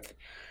Middle-earth,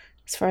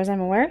 as far as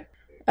I'm aware.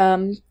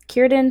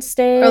 Círdan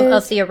stays...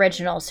 Of the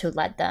originals who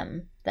led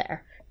them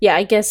there. Yeah,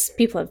 I guess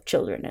people have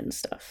children and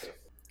stuff.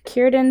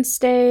 Círdan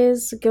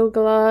stays,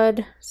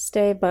 Gil-galad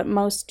stay, but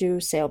most do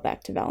sail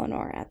back to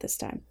Valinor at this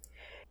time.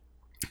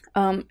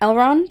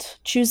 Elrond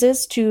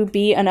chooses to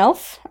be an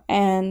elf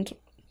and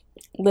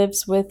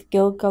lives with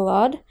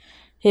Gil-galad.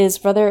 His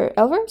brother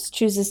Elros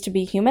chooses to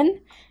be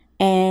human,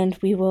 and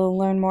we will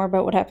learn more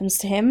about what happens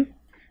to him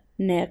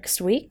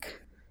next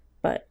week.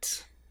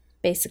 But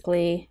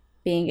basically,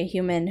 being a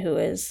human who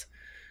is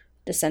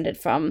descended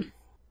from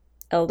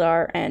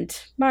Eldar and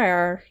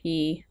Maiar,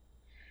 he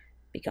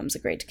becomes a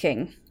great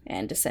king,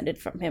 and descended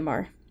from him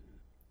are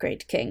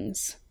great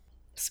kings.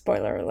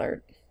 Spoiler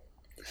alert.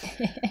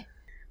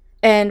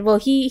 And, well,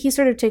 he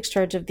sort of takes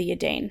charge of the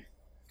Edain,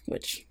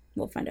 which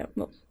we'll find out.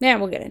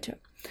 We'll get into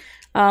it.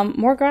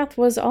 Morgoth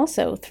was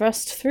also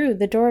thrust through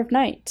the Door of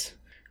Night,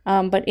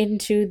 but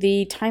into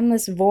the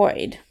Timeless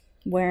Void,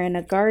 wherein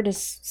a guard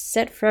is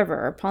set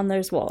forever upon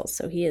those walls,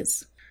 so he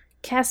is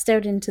cast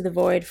out into the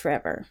void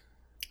forever.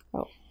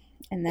 Oh,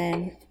 and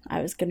then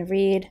I was going to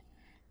read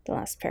the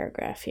last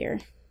paragraph here.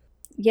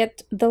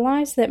 Yet the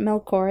lies that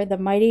Melkor, the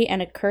mighty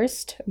and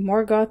accursed,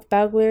 Morgoth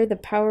Bauglir, the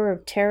power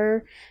of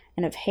terror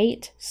and of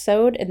hate,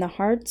 sowed in the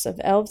hearts of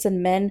elves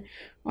and men,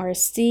 are a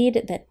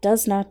seed that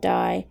does not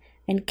die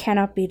and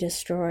cannot be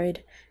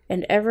destroyed,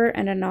 and ever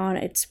and anon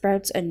it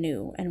sprouts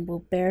anew and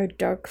will bear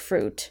dark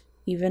fruit,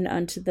 even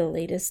unto the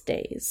latest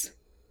days.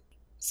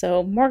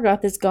 So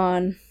Morgoth is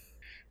gone,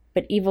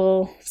 but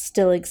evil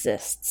still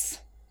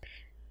exists.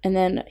 And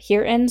then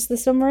here ends the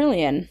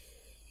Silmarillion.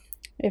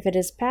 If it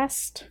is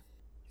past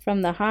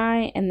from the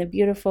high and the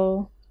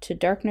beautiful to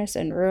darkness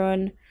and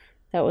ruin,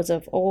 that was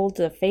of old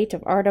the fate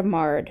of Arda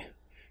marred,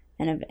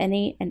 and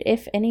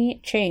if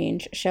any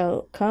change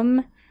shall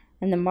come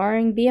and the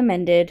marring be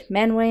amended,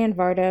 Manwë and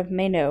Varda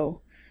may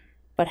know,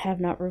 but have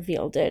not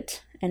revealed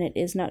it, and it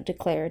is not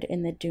declared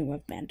in the doom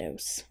of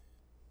Mandos.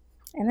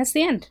 And that's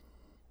the end.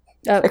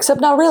 Except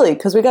not really,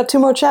 because we got 2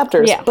 more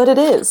chapters, but it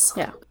is.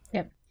 Yeah.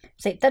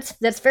 See,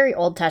 that's very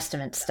Old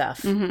Testament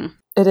stuff. Mm-hmm.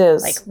 It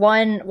is.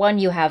 One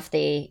you have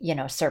the,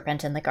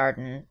 serpent in the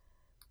garden,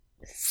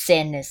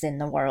 sin is in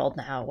the world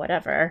now,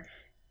 whatever.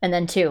 And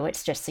then 2,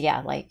 it's just,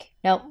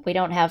 nope, we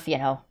don't have,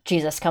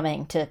 Jesus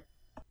coming to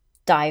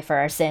die for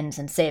our sins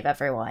and save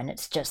everyone.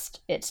 It's just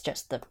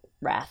the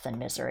wrath and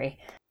misery.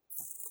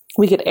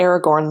 We get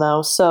Aragorn,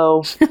 though,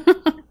 so...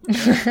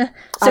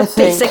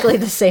 Basically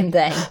the same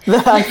thing.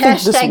 I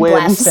think this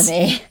wins.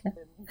 Blasphemy.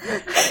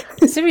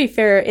 To be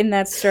fair, in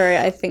that story,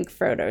 I think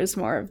Frodo is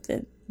more of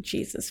the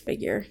Jesus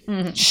figure.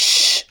 Mm-hmm.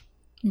 Shh.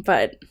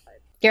 But...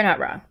 You're not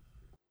wrong.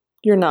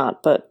 You're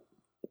not, but...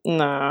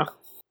 Nah.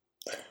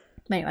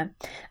 Anyway,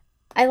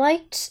 I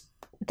liked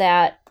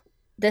that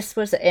this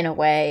was, in a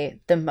way,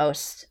 the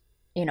most,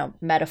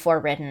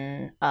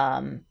 metaphor-ridden,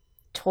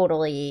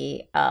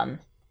 totally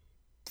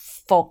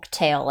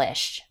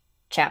folktale-ish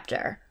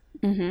chapter.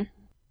 Mm-hmm.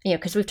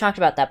 Because we've talked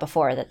about that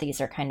before, that these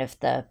are kind of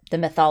the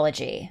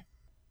mythology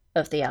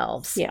of the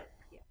elves. Yeah.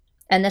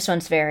 And this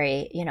one's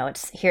very,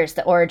 here's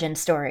the origin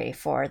story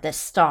for this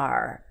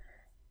star.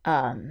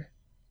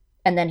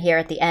 And then here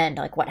at the end,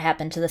 what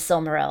happened to the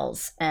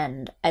Silmarils.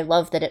 And I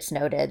love that it's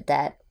noted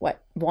that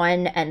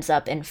one ends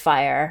up in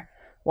fire,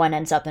 one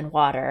ends up in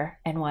water,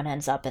 and one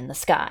ends up in the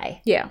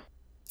sky. Yeah.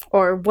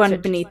 Or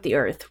one beneath the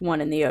earth, one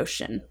in the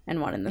ocean,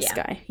 and one in the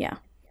sky. Yeah.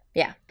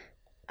 Yeah.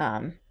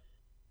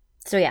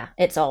 So yeah,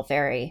 it's all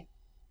very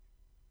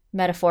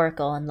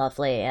metaphorical and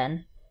lovely.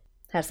 And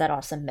has that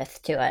awesome myth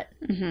to it.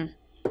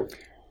 Mm-hmm.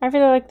 I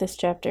really like this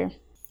chapter.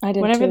 I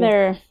did Whenever too.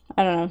 they're,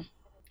 I don't know,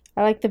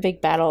 I like the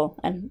big battle,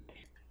 and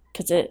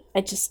because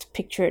I just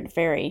picture it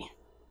very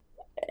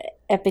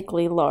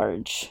epically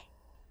large,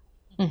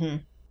 Mm-hmm.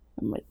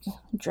 with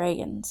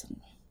dragons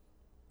and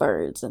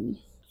birds and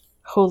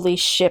holy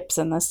ships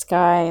in the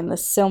sky and the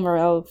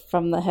Silmaril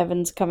from the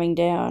heavens coming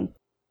down.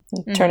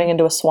 Turning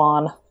into a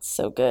swan.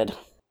 So good.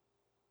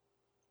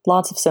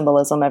 Lots of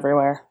symbolism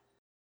everywhere.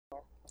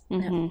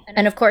 Mm-hmm.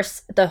 And of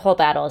course, the whole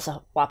battle is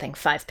a whopping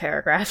 5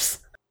 paragraphs.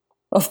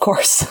 Of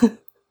course.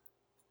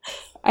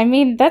 I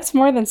mean, that's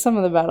more than some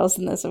of the battles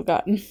in this have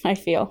gotten, I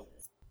feel.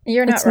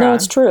 You're not No, wrong.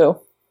 it's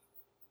true.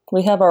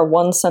 We have our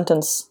one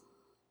sentence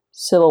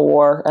civil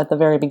war at the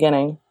very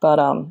beginning, but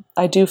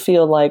I do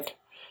feel like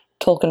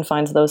Tolkien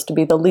finds those to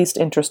be the least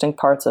interesting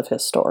parts of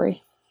his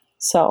story.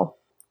 So,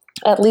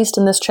 at least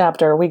in this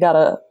chapter, we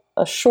got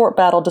a short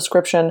battle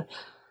description,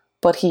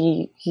 but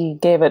he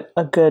gave it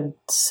a good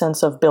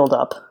sense of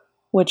build-up,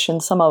 which in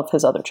some of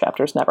his other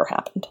chapters never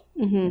happened.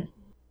 Mm-hmm.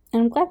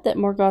 And I'm glad that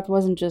Morgoth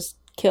wasn't just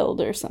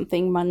killed or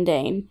something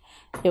mundane.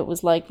 It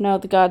was like, no,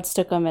 the gods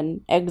took him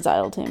and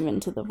exiled him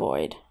into the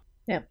void.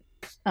 Yep.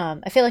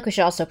 I feel like we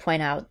should also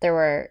point out there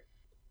were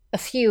a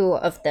few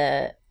of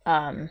the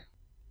I'm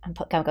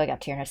going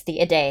up to your notes. The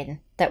Edain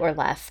that were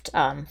left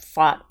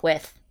fought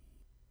with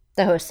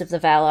the hosts of the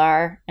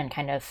Valar and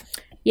kind of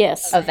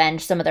Yes.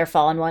 avenged some of their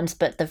fallen ones,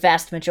 but the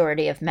vast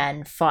majority of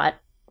men fought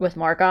with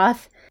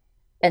Morgoth,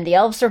 and the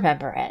elves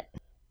remember it.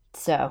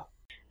 So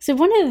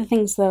one of the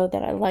things, though,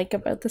 that I like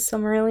about the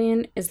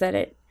Silmarillion is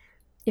that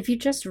if you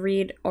just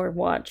read or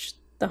watch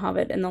The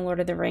Hobbit and The Lord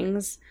of the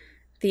Rings,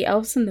 the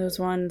elves in those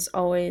ones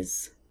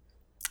always,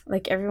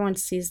 like, everyone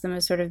sees them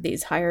as sort of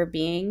these higher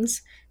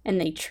beings, and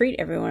they treat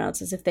everyone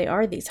else as if they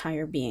are these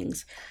higher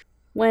beings.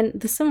 When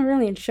the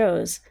Silmarillion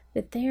shows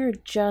that they are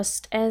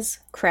just as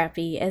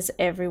crappy as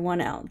everyone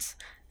else.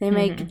 They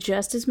make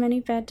just as many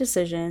bad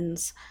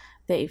decisions.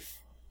 They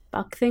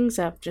fuck things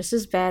up just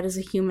as bad as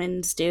the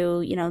humans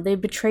do. You know, they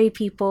betray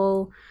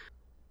people.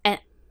 And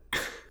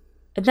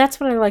that's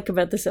what I like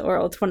about this, or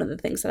it's one of the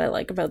things that I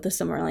like about the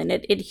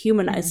Silmarillion. It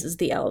humanizes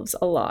the elves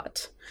a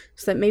lot.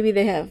 So that maybe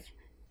they have...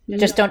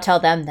 just don't tell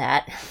them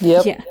that.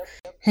 Yep.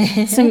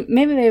 Yeah. So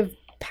maybe they have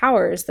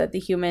powers that the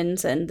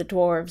humans and the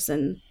dwarves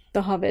and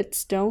the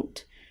hobbits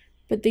don't,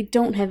 but they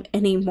don't have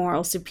any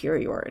moral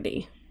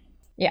superiority.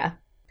 Yeah.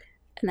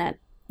 And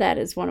that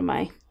is one of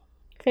my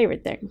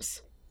favorite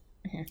things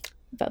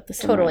about the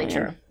Totally Silmarillion.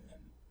 true.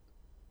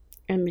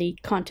 And the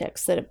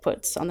context that it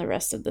puts on the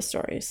rest of the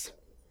stories.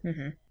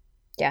 Mm-hmm.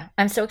 Yeah.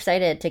 I'm so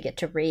excited to get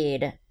to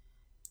read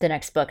the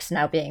next books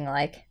now, being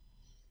like,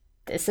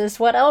 this is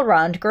what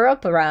Elrond grew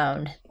up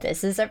around.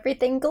 This is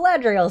everything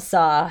Galadriel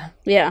saw.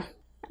 Yeah.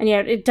 And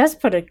yeah, it does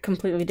put a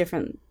completely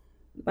different,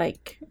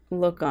 like,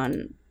 look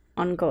on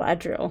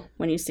Galadriel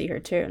when you see her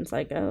too. And it's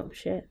like, oh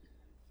shit,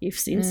 you've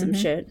seen some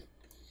shit.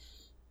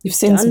 You've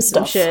seen some Done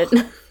stuff. shit.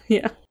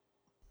 Yeah.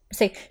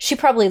 See, she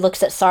probably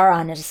looks at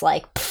Sauron and is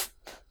like,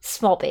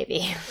 small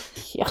baby.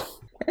 Yeah.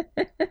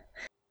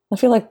 I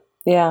feel like,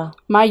 yeah.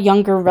 My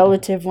younger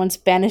relative once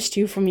banished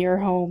you from your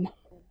home.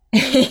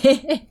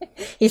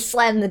 He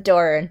slammed the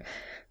door and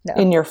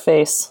In your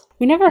face.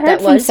 We never heard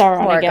that from was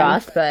Sauron again.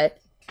 Morgoth, but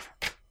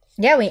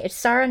yeah,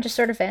 Sauron just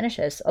sort of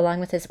vanishes along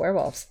with his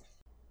werewolves.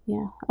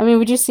 Yeah. I mean,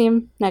 we do see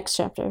him next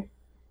chapter,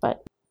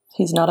 but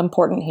He's not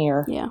important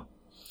here. yeah.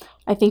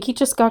 I think he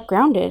just got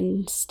grounded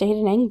and stayed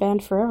in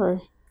Angband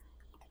forever.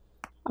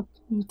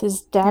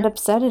 His dad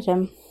upset at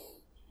him.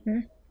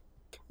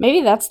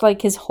 Maybe that's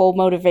like his whole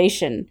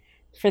motivation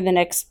for the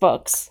next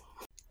books.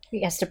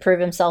 He has to prove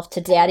himself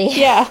to Daddy.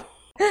 Yeah.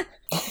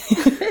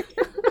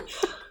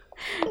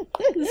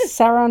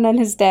 Sauron and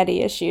his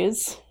daddy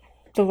issues.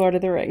 The Lord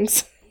of the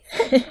Rings.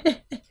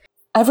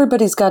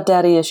 Everybody's got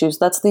daddy issues.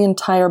 That's the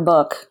entire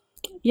book.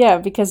 Yeah,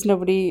 because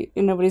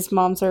nobody's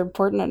moms are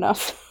important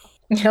enough.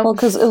 Well,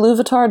 because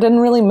Iluvatar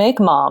didn't really make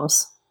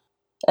moms.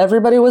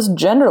 Everybody was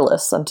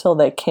genderless until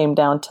they came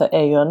down to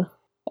Eowyn.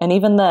 And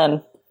even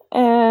then,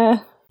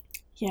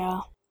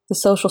 Yeah. the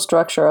social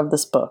structure of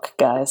this book,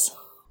 guys.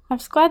 I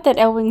was glad that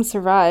Elwing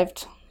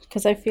survived,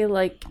 because I feel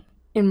like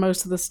in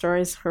most of the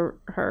stories,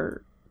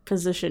 her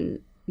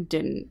position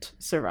didn't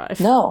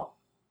survive. No.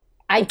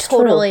 I It's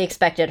totally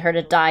expected her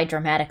to die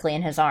dramatically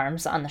in his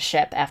arms on the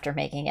ship after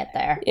making it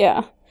there.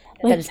 Yeah.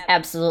 That is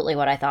absolutely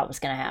what I thought was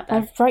going to happen.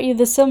 I've brought you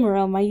the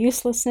Silmaril. My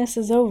uselessness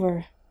is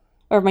over.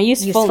 Or my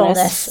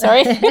usefulness.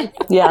 Sorry.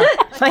 Yeah.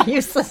 My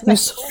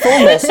uselessness.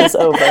 Usefulness is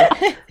over.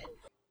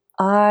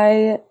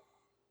 I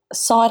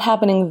saw it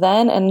happening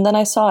then, and then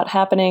I saw it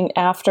happening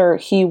after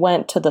he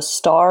went to the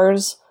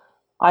stars.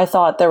 I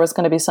thought there was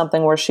going to be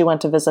something where she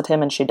went to visit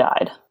him and she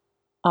died.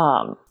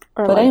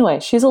 But anyway,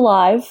 she's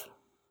alive.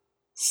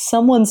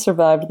 Someone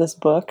survived this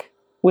book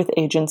with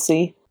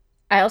agency.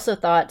 I also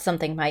thought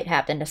something might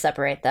happen to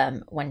separate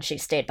them when she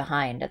stayed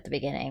behind at the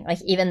beginning.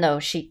 Like, even though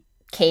she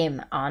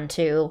came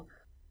onto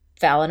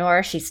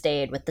Valinor, she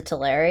stayed with the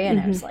Teleri, and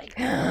I was like,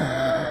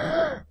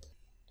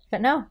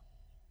 but no,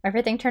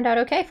 everything turned out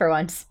okay for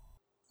once.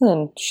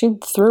 And she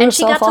threw And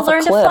she herself got to off learn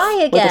a to cliff fly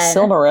with a again.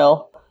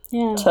 Silmaril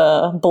Yeah.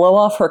 to blow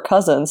off her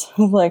cousins.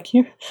 Like,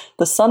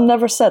 the sun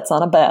never sets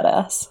on a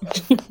badass.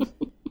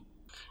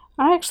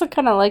 I actually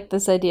kind of like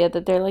this idea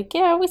that they're like,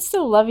 yeah, we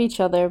still love each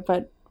other,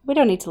 but we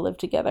don't need to live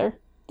together.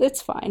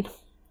 It's fine.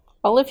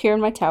 I'll live here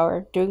in my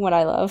tower, doing what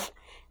I love,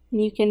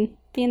 and you can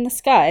be in the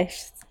sky,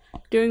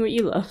 doing what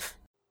you love.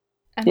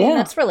 I mean, Yeah.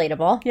 that's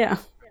relatable. Yeah,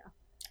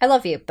 I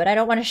love you, but I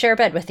don't want to share a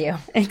bed with you.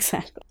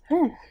 exactly.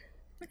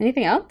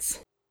 Anything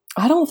else?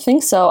 I don't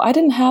think so. I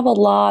didn't have a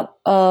lot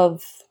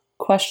of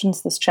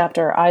questions this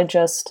chapter. I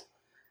just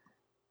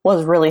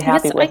was really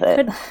happy with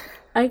it.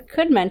 I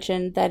could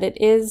mention that it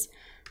is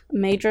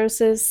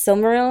Maedros'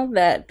 Silmaril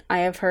that I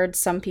have heard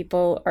some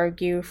people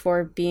argue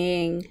for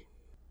being...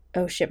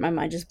 Oh shit, my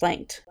mind just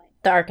blanked.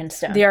 The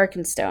Arkenstone. The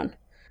Arkenstone.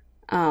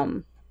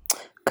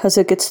 Because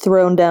it gets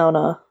thrown down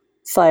a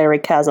fiery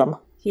chasm.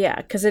 Yeah,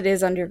 because it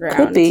is underground.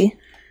 Could be.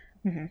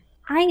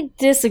 I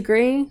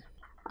disagree.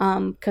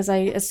 Because I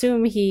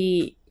assume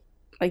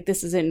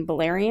this is in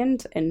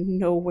Beleriand and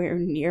nowhere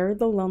near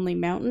the Lonely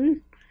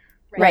Mountain.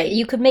 Right.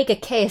 You could make a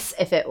case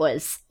if it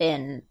was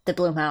in the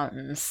Blue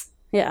Mountains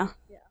Yeah,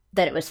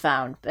 that it was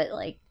found, but,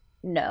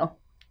 no.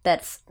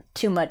 That's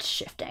too much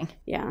shifting.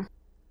 yeah.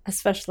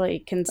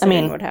 Especially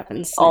considering what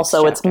happens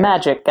Also, next it's chapter.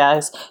 magic,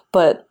 guys.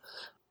 But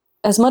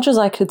as much as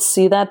I could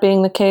see that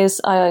being the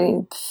case, I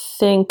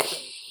think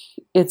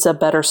it's a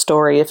better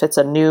story if it's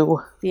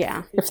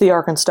Yeah, if the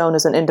Arkenstone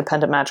is an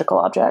independent magical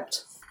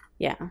object.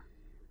 yeah.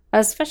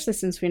 Especially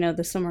since we know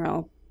the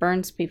Silmaril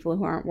burns people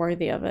who aren't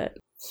worthy of it.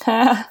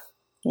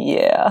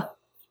 Yeah.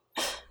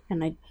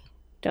 And I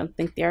don't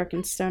think the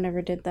Arkenstone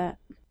ever did that.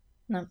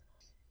 No.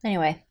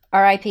 Anyway,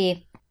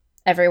 R.I.P.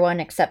 everyone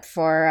except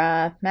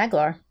for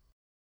Maglor.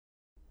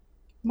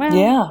 Well,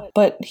 Yeah,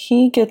 but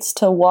he gets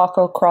to walk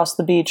across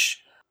the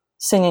beach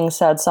singing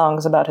sad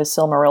songs about his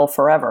Silmaril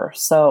forever.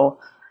 So,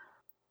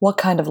 what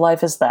kind of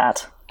life is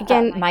that?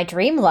 again, My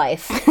dream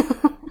life.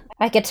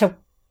 I get to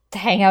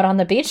hang out on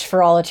the beach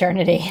for all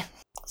eternity.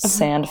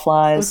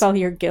 Sandflies, with all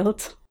your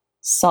guilt.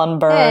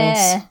 sunburns.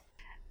 Eh.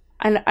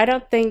 And I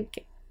don't think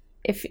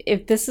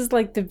if this is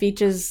like the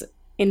beaches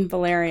in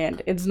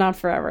Beleriand, it's not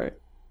forever.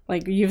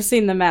 Like, you've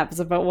seen the maps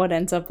about what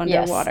ends up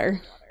Yes.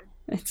 underwater.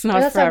 It's I not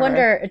guess forever. I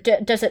wonder,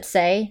 does it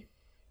say?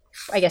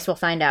 I guess we'll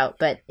find out,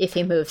 but if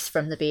he moves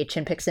from the beach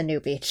and picks a new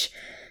beach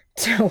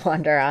to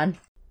wander on.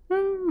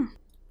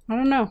 I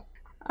don't know.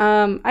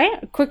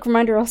 A quick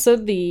reminder also,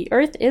 the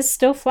Earth is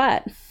still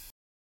flat.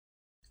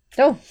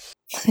 Oh,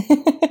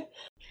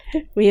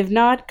 We have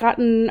not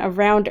gotten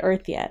around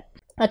Earth yet.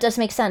 that does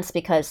make sense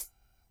because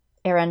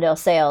Arendelle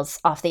sails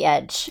off the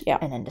edge Yeah.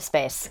 and into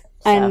space.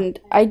 So. And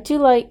I do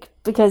like,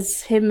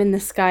 because him in the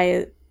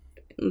sky,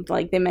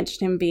 like they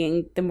mentioned him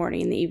being the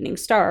morning and the evening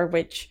star,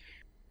 which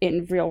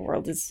in real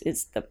world is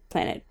the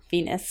planet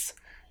Venus.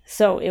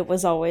 So it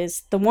was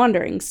always the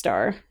wandering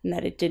star, and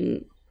that it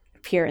didn't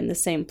appear in the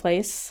same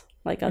place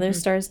like other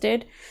stars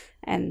did.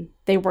 And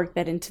they worked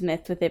that into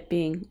myth with it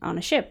being on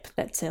a ship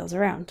that sails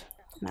around.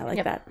 And I like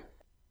Yep. that.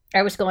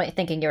 I was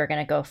thinking you were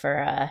going to go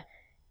for,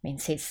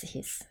 means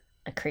he's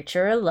a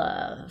creature of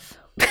love.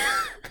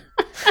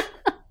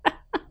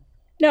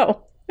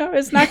 No, I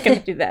was not going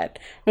to do that.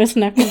 I was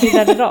not going to do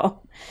that at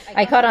all.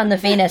 I caught on the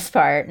Venus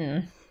part,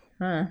 and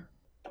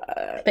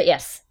but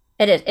yes,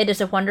 it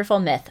is a wonderful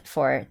myth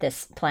for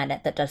this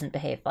planet that doesn't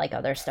behave like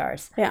other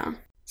stars. Yeah.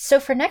 So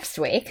for next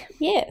week,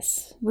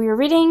 Yes. We're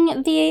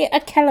reading the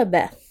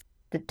Akelabeth.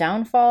 the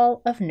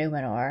downfall of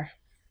Numenor.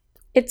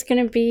 It's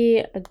going to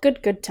be a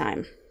good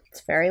time.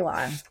 It's very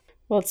long.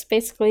 Well, it's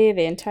basically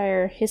the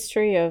entire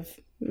history of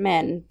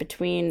men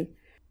between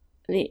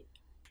the...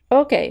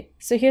 Okay,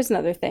 so here's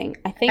another thing.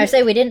 I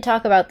say we didn't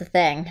talk about the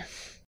thing.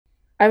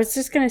 I was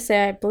just going to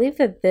say, I believe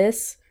that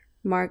this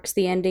marks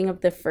the ending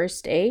of the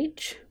First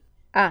Age.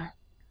 Ah,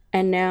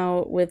 And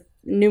now with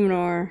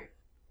Numenor,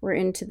 we're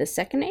into the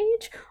Second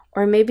Age?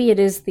 Or maybe it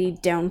is the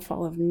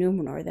downfall of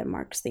Numenor that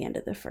marks the end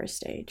of the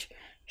First Age.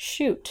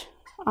 Shoot.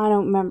 I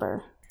don't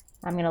remember.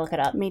 I'm gonna look it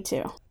up. Me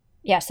too.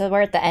 Yeah, so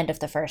we're at the end of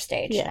the First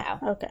Age now,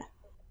 Okay.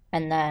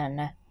 and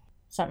then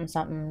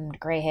something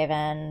Grey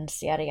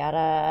Havens, yada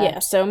yada. Yeah,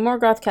 so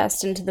Morgoth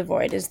cast into the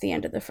void is the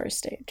end of the First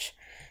Stage.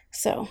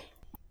 So,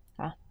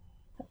 Ah.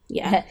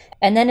 yeah,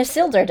 And then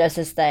Isildur does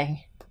his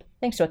thing.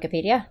 Thanks,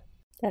 Wikipedia.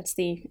 that's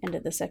the end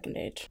of the Second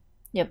Age.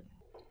 Yep.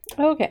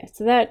 Okay,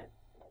 so that,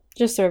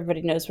 just so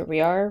everybody knows where we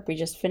are, we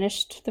just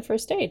finished the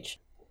First Age.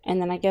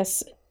 And then I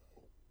guess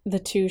the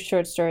two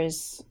short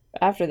stories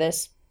after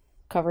this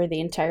cover the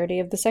entirety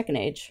of the Second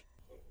Age.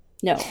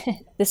 No,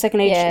 the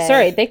Second Age, Yay.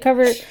 sorry, they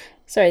cover,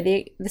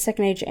 the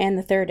Second Age and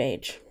the Third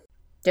Age.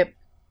 Yep.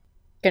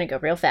 Gonna go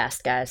real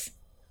fast, guys.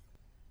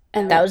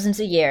 And Thousands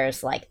of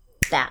years like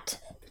that.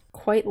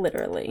 quite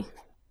literally.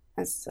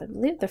 As I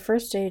believe the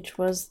First Age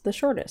was the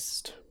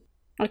shortest.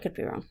 I could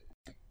be wrong.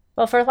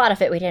 Well, for a lot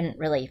of it, we didn't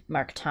really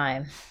mark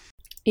time.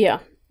 Yeah,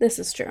 this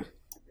is true.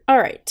 All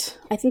right,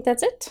 I think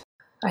that's it.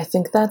 I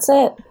think that's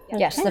it.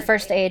 Yes, Okay. the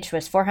First Age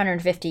was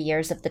 450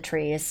 years of the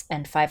trees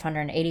and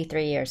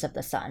 583 years of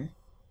the sun.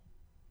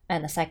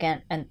 And the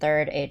second and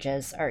third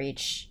ages are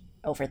each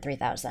over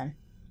 3,000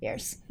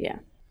 years. Yeah.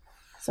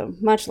 So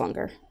much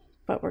longer.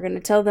 But we're going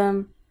to tell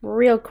them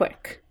real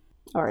quick.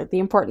 Or the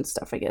important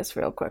stuff, I guess,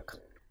 real quick.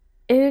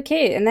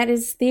 Okay, and that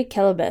is the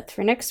Akelabeth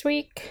for next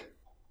week.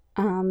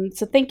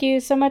 So thank you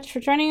so much for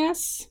joining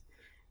us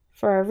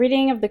for our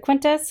reading of the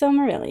Quinta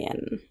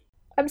Silmarillion.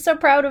 I'm so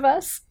proud of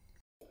us.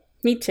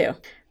 Me too.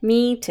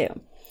 Me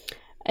too.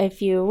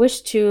 If you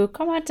wish to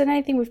comment on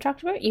anything we've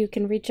talked about, you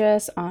can reach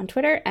us on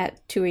Twitter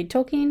at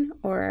toreadtolkien,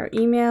 or our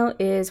email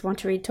is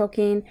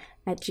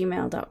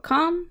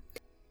wanttoreadtolkien@gmail.com.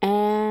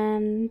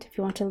 And if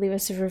you want to leave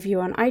us a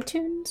review on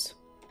iTunes,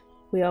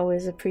 we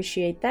always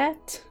appreciate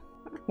that.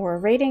 Or a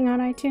rating on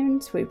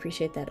iTunes, we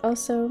appreciate that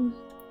also.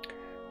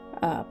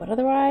 But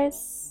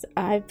otherwise,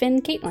 I've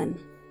been Caitlin.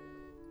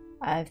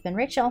 I've been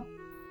Rachel.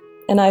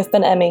 And I've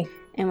been Emmy.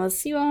 And we'll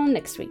see you all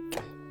next week.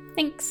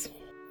 Thanks.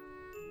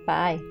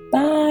 Bye.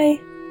 Bye.